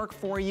do the work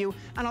for you.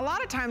 And a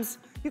lot of times,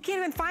 you can't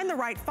even find the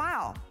right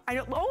file. Oh,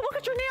 look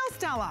at your nails,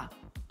 Stella.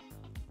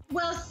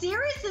 Well,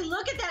 seriously,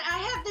 look at that. I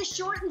have the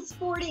short and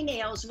sporty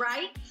nails,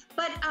 right?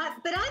 But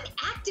I'm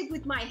active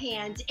with my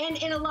hands. And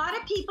a lot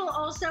of people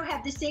also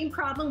have the same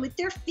problem with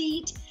their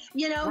feet,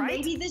 you know, right?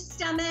 Maybe the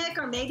stomach,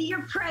 or maybe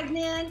you're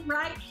pregnant,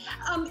 right?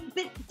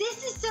 But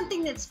this is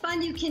something that's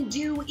fun you can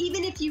do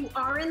even if you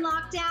are in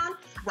lockdown.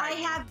 Right. I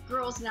have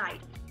girls'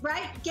 night,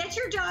 right? Get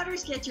your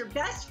daughters, get your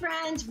best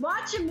friends,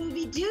 watch a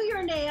movie, do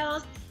your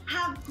nails,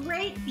 have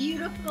great,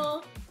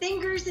 beautiful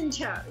fingers and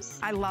toes.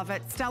 I love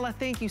it. Stella,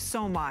 thank you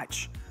so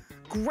much.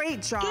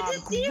 Great job, Good to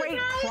see great you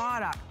guys.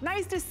 product.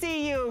 Nice to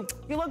see you.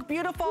 You look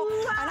beautiful.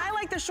 Wow. And I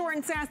like the short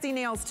and sassy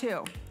nails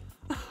too.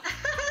 Bye.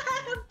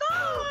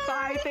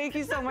 Bye, thank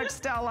you so much,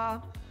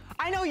 Stella.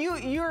 I know you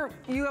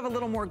have a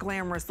little more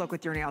glamorous look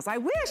with your nails. I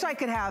wish I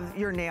could have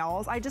your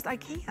nails. I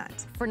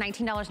can't. For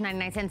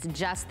 $19.99,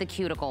 just the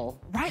cuticle.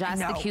 Right, just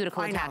the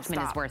cuticle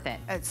attachment is worth it.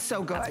 It's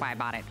so good. That's why I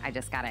bought it. I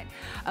just got it.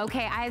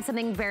 Okay, I have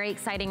something very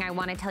exciting I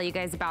want to tell you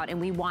guys about, and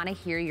we want to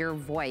hear your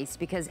voice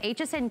because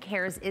HSN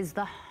Cares is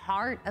the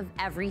heart of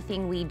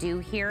everything we do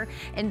here.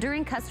 And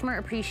during Customer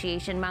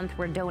Appreciation Month,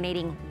 we're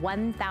donating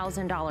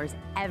 $1,000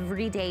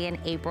 every day in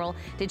April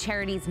to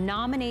charities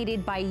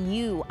nominated by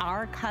you,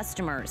 our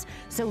customers.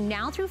 So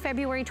now through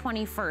February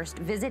 21st,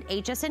 visit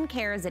HSN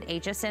Cares at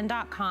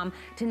hsn.com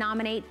to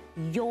nominate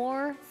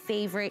your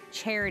favorite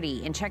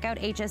charity and check out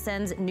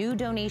HSN's new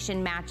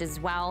donation match as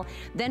well.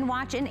 Then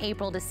watch in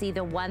April to see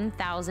the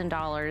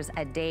 $1,000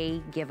 a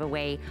day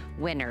giveaway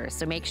winners.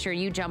 So make sure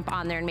you jump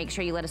on there and make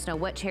sure you let us know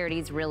what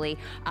charities really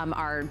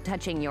are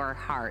touching your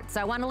heart. So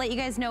I want to let you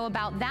guys know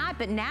about that,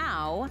 but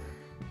now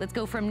let's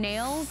go from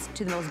nails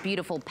to the most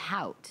beautiful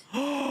pout.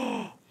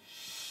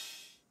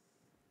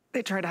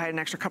 They tried to hide an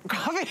extra cup of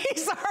coffee.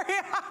 Sorry.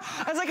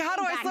 I was like, how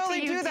do I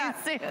slowly do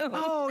that?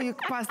 Oh, you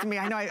busted me.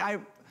 I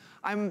know.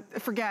 I'm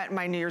forget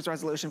my New Year's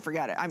resolution.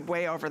 Forget it. I'm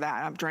way over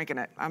that. I'm drinking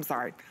it. I'm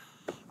sorry.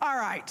 All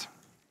right.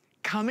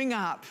 Coming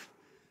up.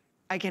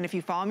 Again, if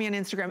you follow me on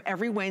Instagram,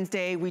 every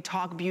Wednesday we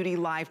talk beauty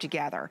live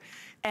together.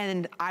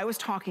 And I was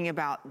talking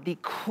about the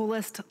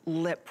coolest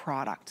lip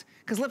product.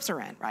 Because lips are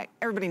in, right?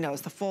 Everybody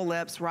knows the full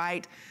lips,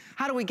 right?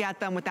 How do we get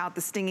them without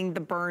the stinging, the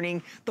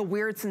burning, the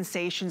weird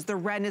sensations, the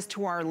redness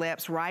to our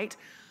lips, right?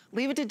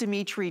 Leave it to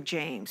Dimitri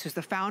James, who's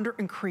the founder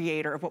and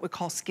creator of what we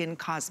call Skin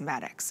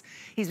Cosmetics.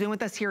 He's been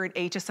with us here at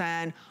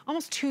HSN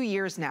almost 2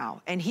 years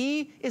now, and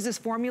he is this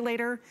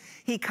formulator.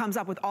 He comes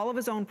up with all of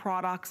his own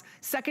products,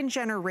 second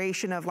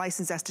generation of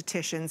licensed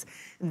estheticians.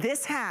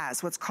 This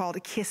has what's called a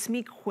Kiss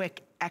Me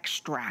Quick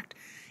extract.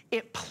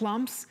 It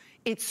plumps,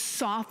 it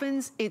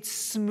softens, it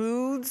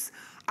smooths.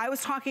 I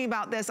was talking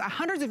about this.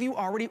 Hundreds of you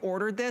already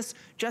ordered this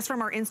just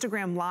from our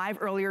Instagram live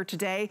earlier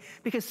today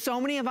because so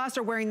many of us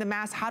are wearing the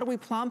mask. How do we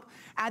plump?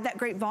 Add that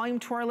great volume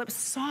to our lips,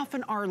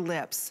 soften our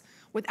lips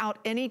without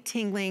any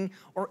tingling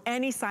or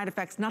any side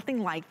effects,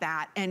 nothing like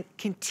that, and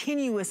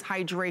continuous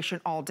hydration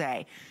all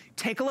day.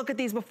 Take a look at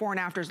these before and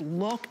afters.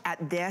 Look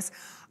at this.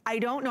 I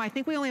don't know. I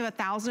think we only have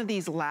 1,000 of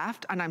these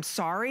left, and I'm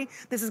sorry.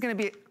 This is going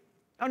to be...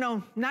 Oh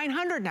no,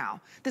 900 now.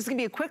 This is gonna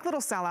be a quick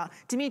little sellout.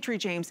 Dimitri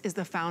James is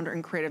the founder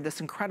and creator of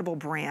this incredible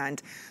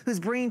brand who's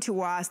bringing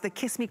to us the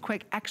Kiss Me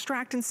Quick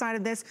extract inside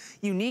of this,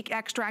 unique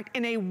extract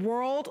in a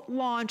world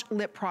launch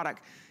lip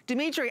product.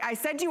 Dimitri, I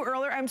said to you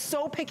earlier, I'm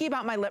so picky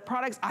about my lip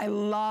products. I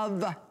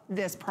love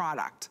this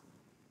product.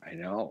 I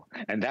know,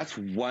 and that's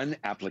one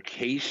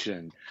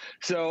application.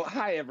 So,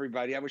 hi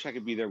everybody. I wish I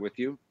could be there with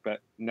you,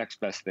 but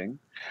next best thing.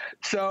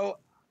 So,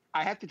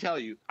 I have to tell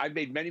you, I've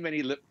made many,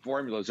 many lip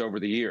formulas over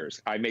the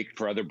years. I make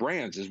for other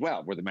brands as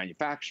well. We're the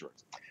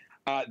manufacturers.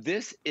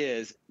 This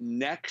is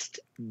next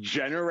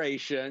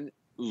generation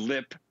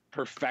lip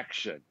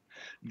perfection.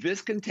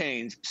 This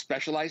contains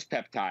specialized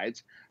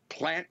peptides,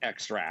 plant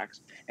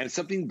extracts, and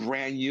something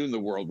brand new in the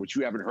world, which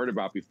you haven't heard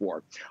about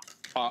before.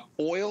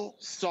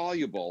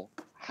 Oil-soluble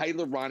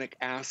hyaluronic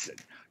acid.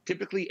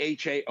 Typically,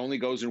 HA only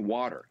goes in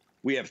water.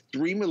 We have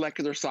 3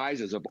 molecular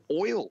sizes of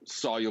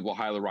oil-soluble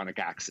hyaluronic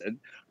acid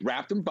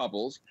wrapped in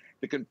bubbles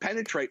that can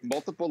penetrate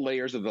multiple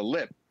layers of the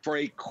lip for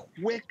a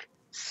quick,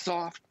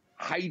 soft,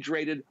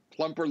 hydrated,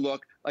 plumper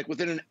look. Like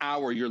within an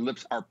hour, your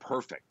lips are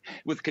perfect.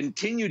 With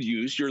continued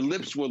use, your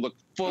lips will look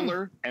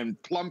fuller and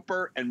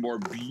plumper and more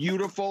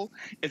beautiful.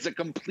 It's a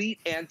complete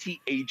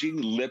anti-aging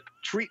lip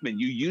treatment.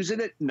 You use it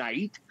at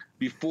night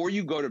before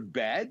you go to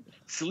bed,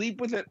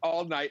 sleep with it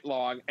all night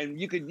long, and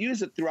you can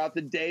use it throughout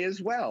the day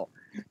as well.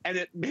 And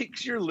it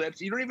makes your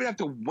lips, you don't even have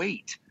to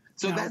wait.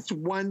 So that's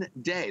one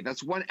day.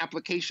 That's one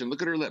application.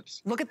 Look at her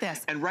lips. Look at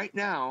this. And right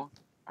now,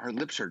 our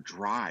lips are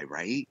dry,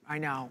 right? I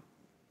know.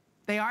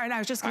 They are, and I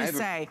was just gonna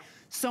say,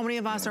 so many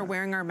of us are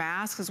wearing our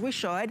masks, as we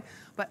should,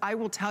 but I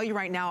will tell you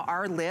right now,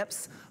 our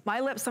lips, my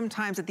lips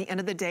sometimes at the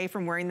end of the day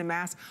from wearing the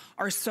mask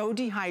are so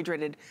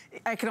dehydrated,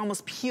 I can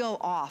almost peel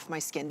off my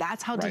skin.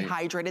 That's how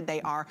dehydrated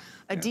they are.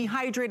 A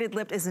dehydrated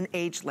lip is an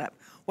aged lip.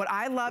 What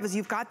I love is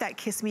you've got that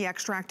Kiss Me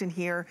extract in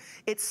here.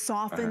 It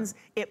softens,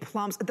 it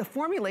plumps. The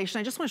formulation,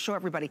 I just wanna show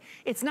everybody,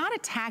 it's not a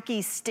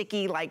tacky,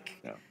 sticky,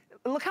 like,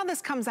 look how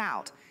this comes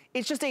out.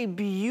 It's just a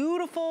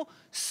beautiful,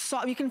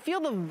 you can feel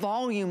the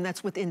volume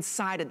that's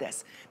inside of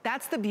this.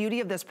 That's the beauty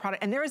of this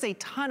product. And there is a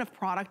ton of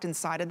product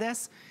inside of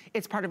this.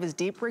 It's part of his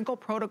Deep Wrinkle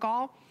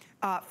Protocol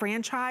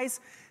franchise.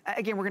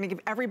 Again, we're gonna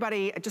give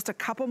everybody just a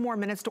couple more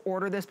minutes to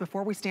order this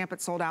before we stamp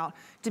it sold out.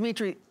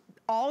 Dimitri,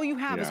 all you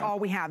have is all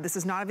we have. This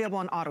is not available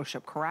on auto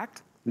ship,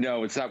 correct?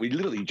 No, it's not. We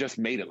literally just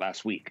made it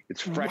last week.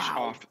 It's fresh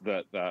off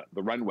the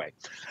runway.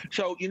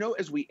 So, you know,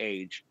 as we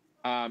age,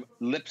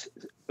 lips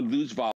lose volume.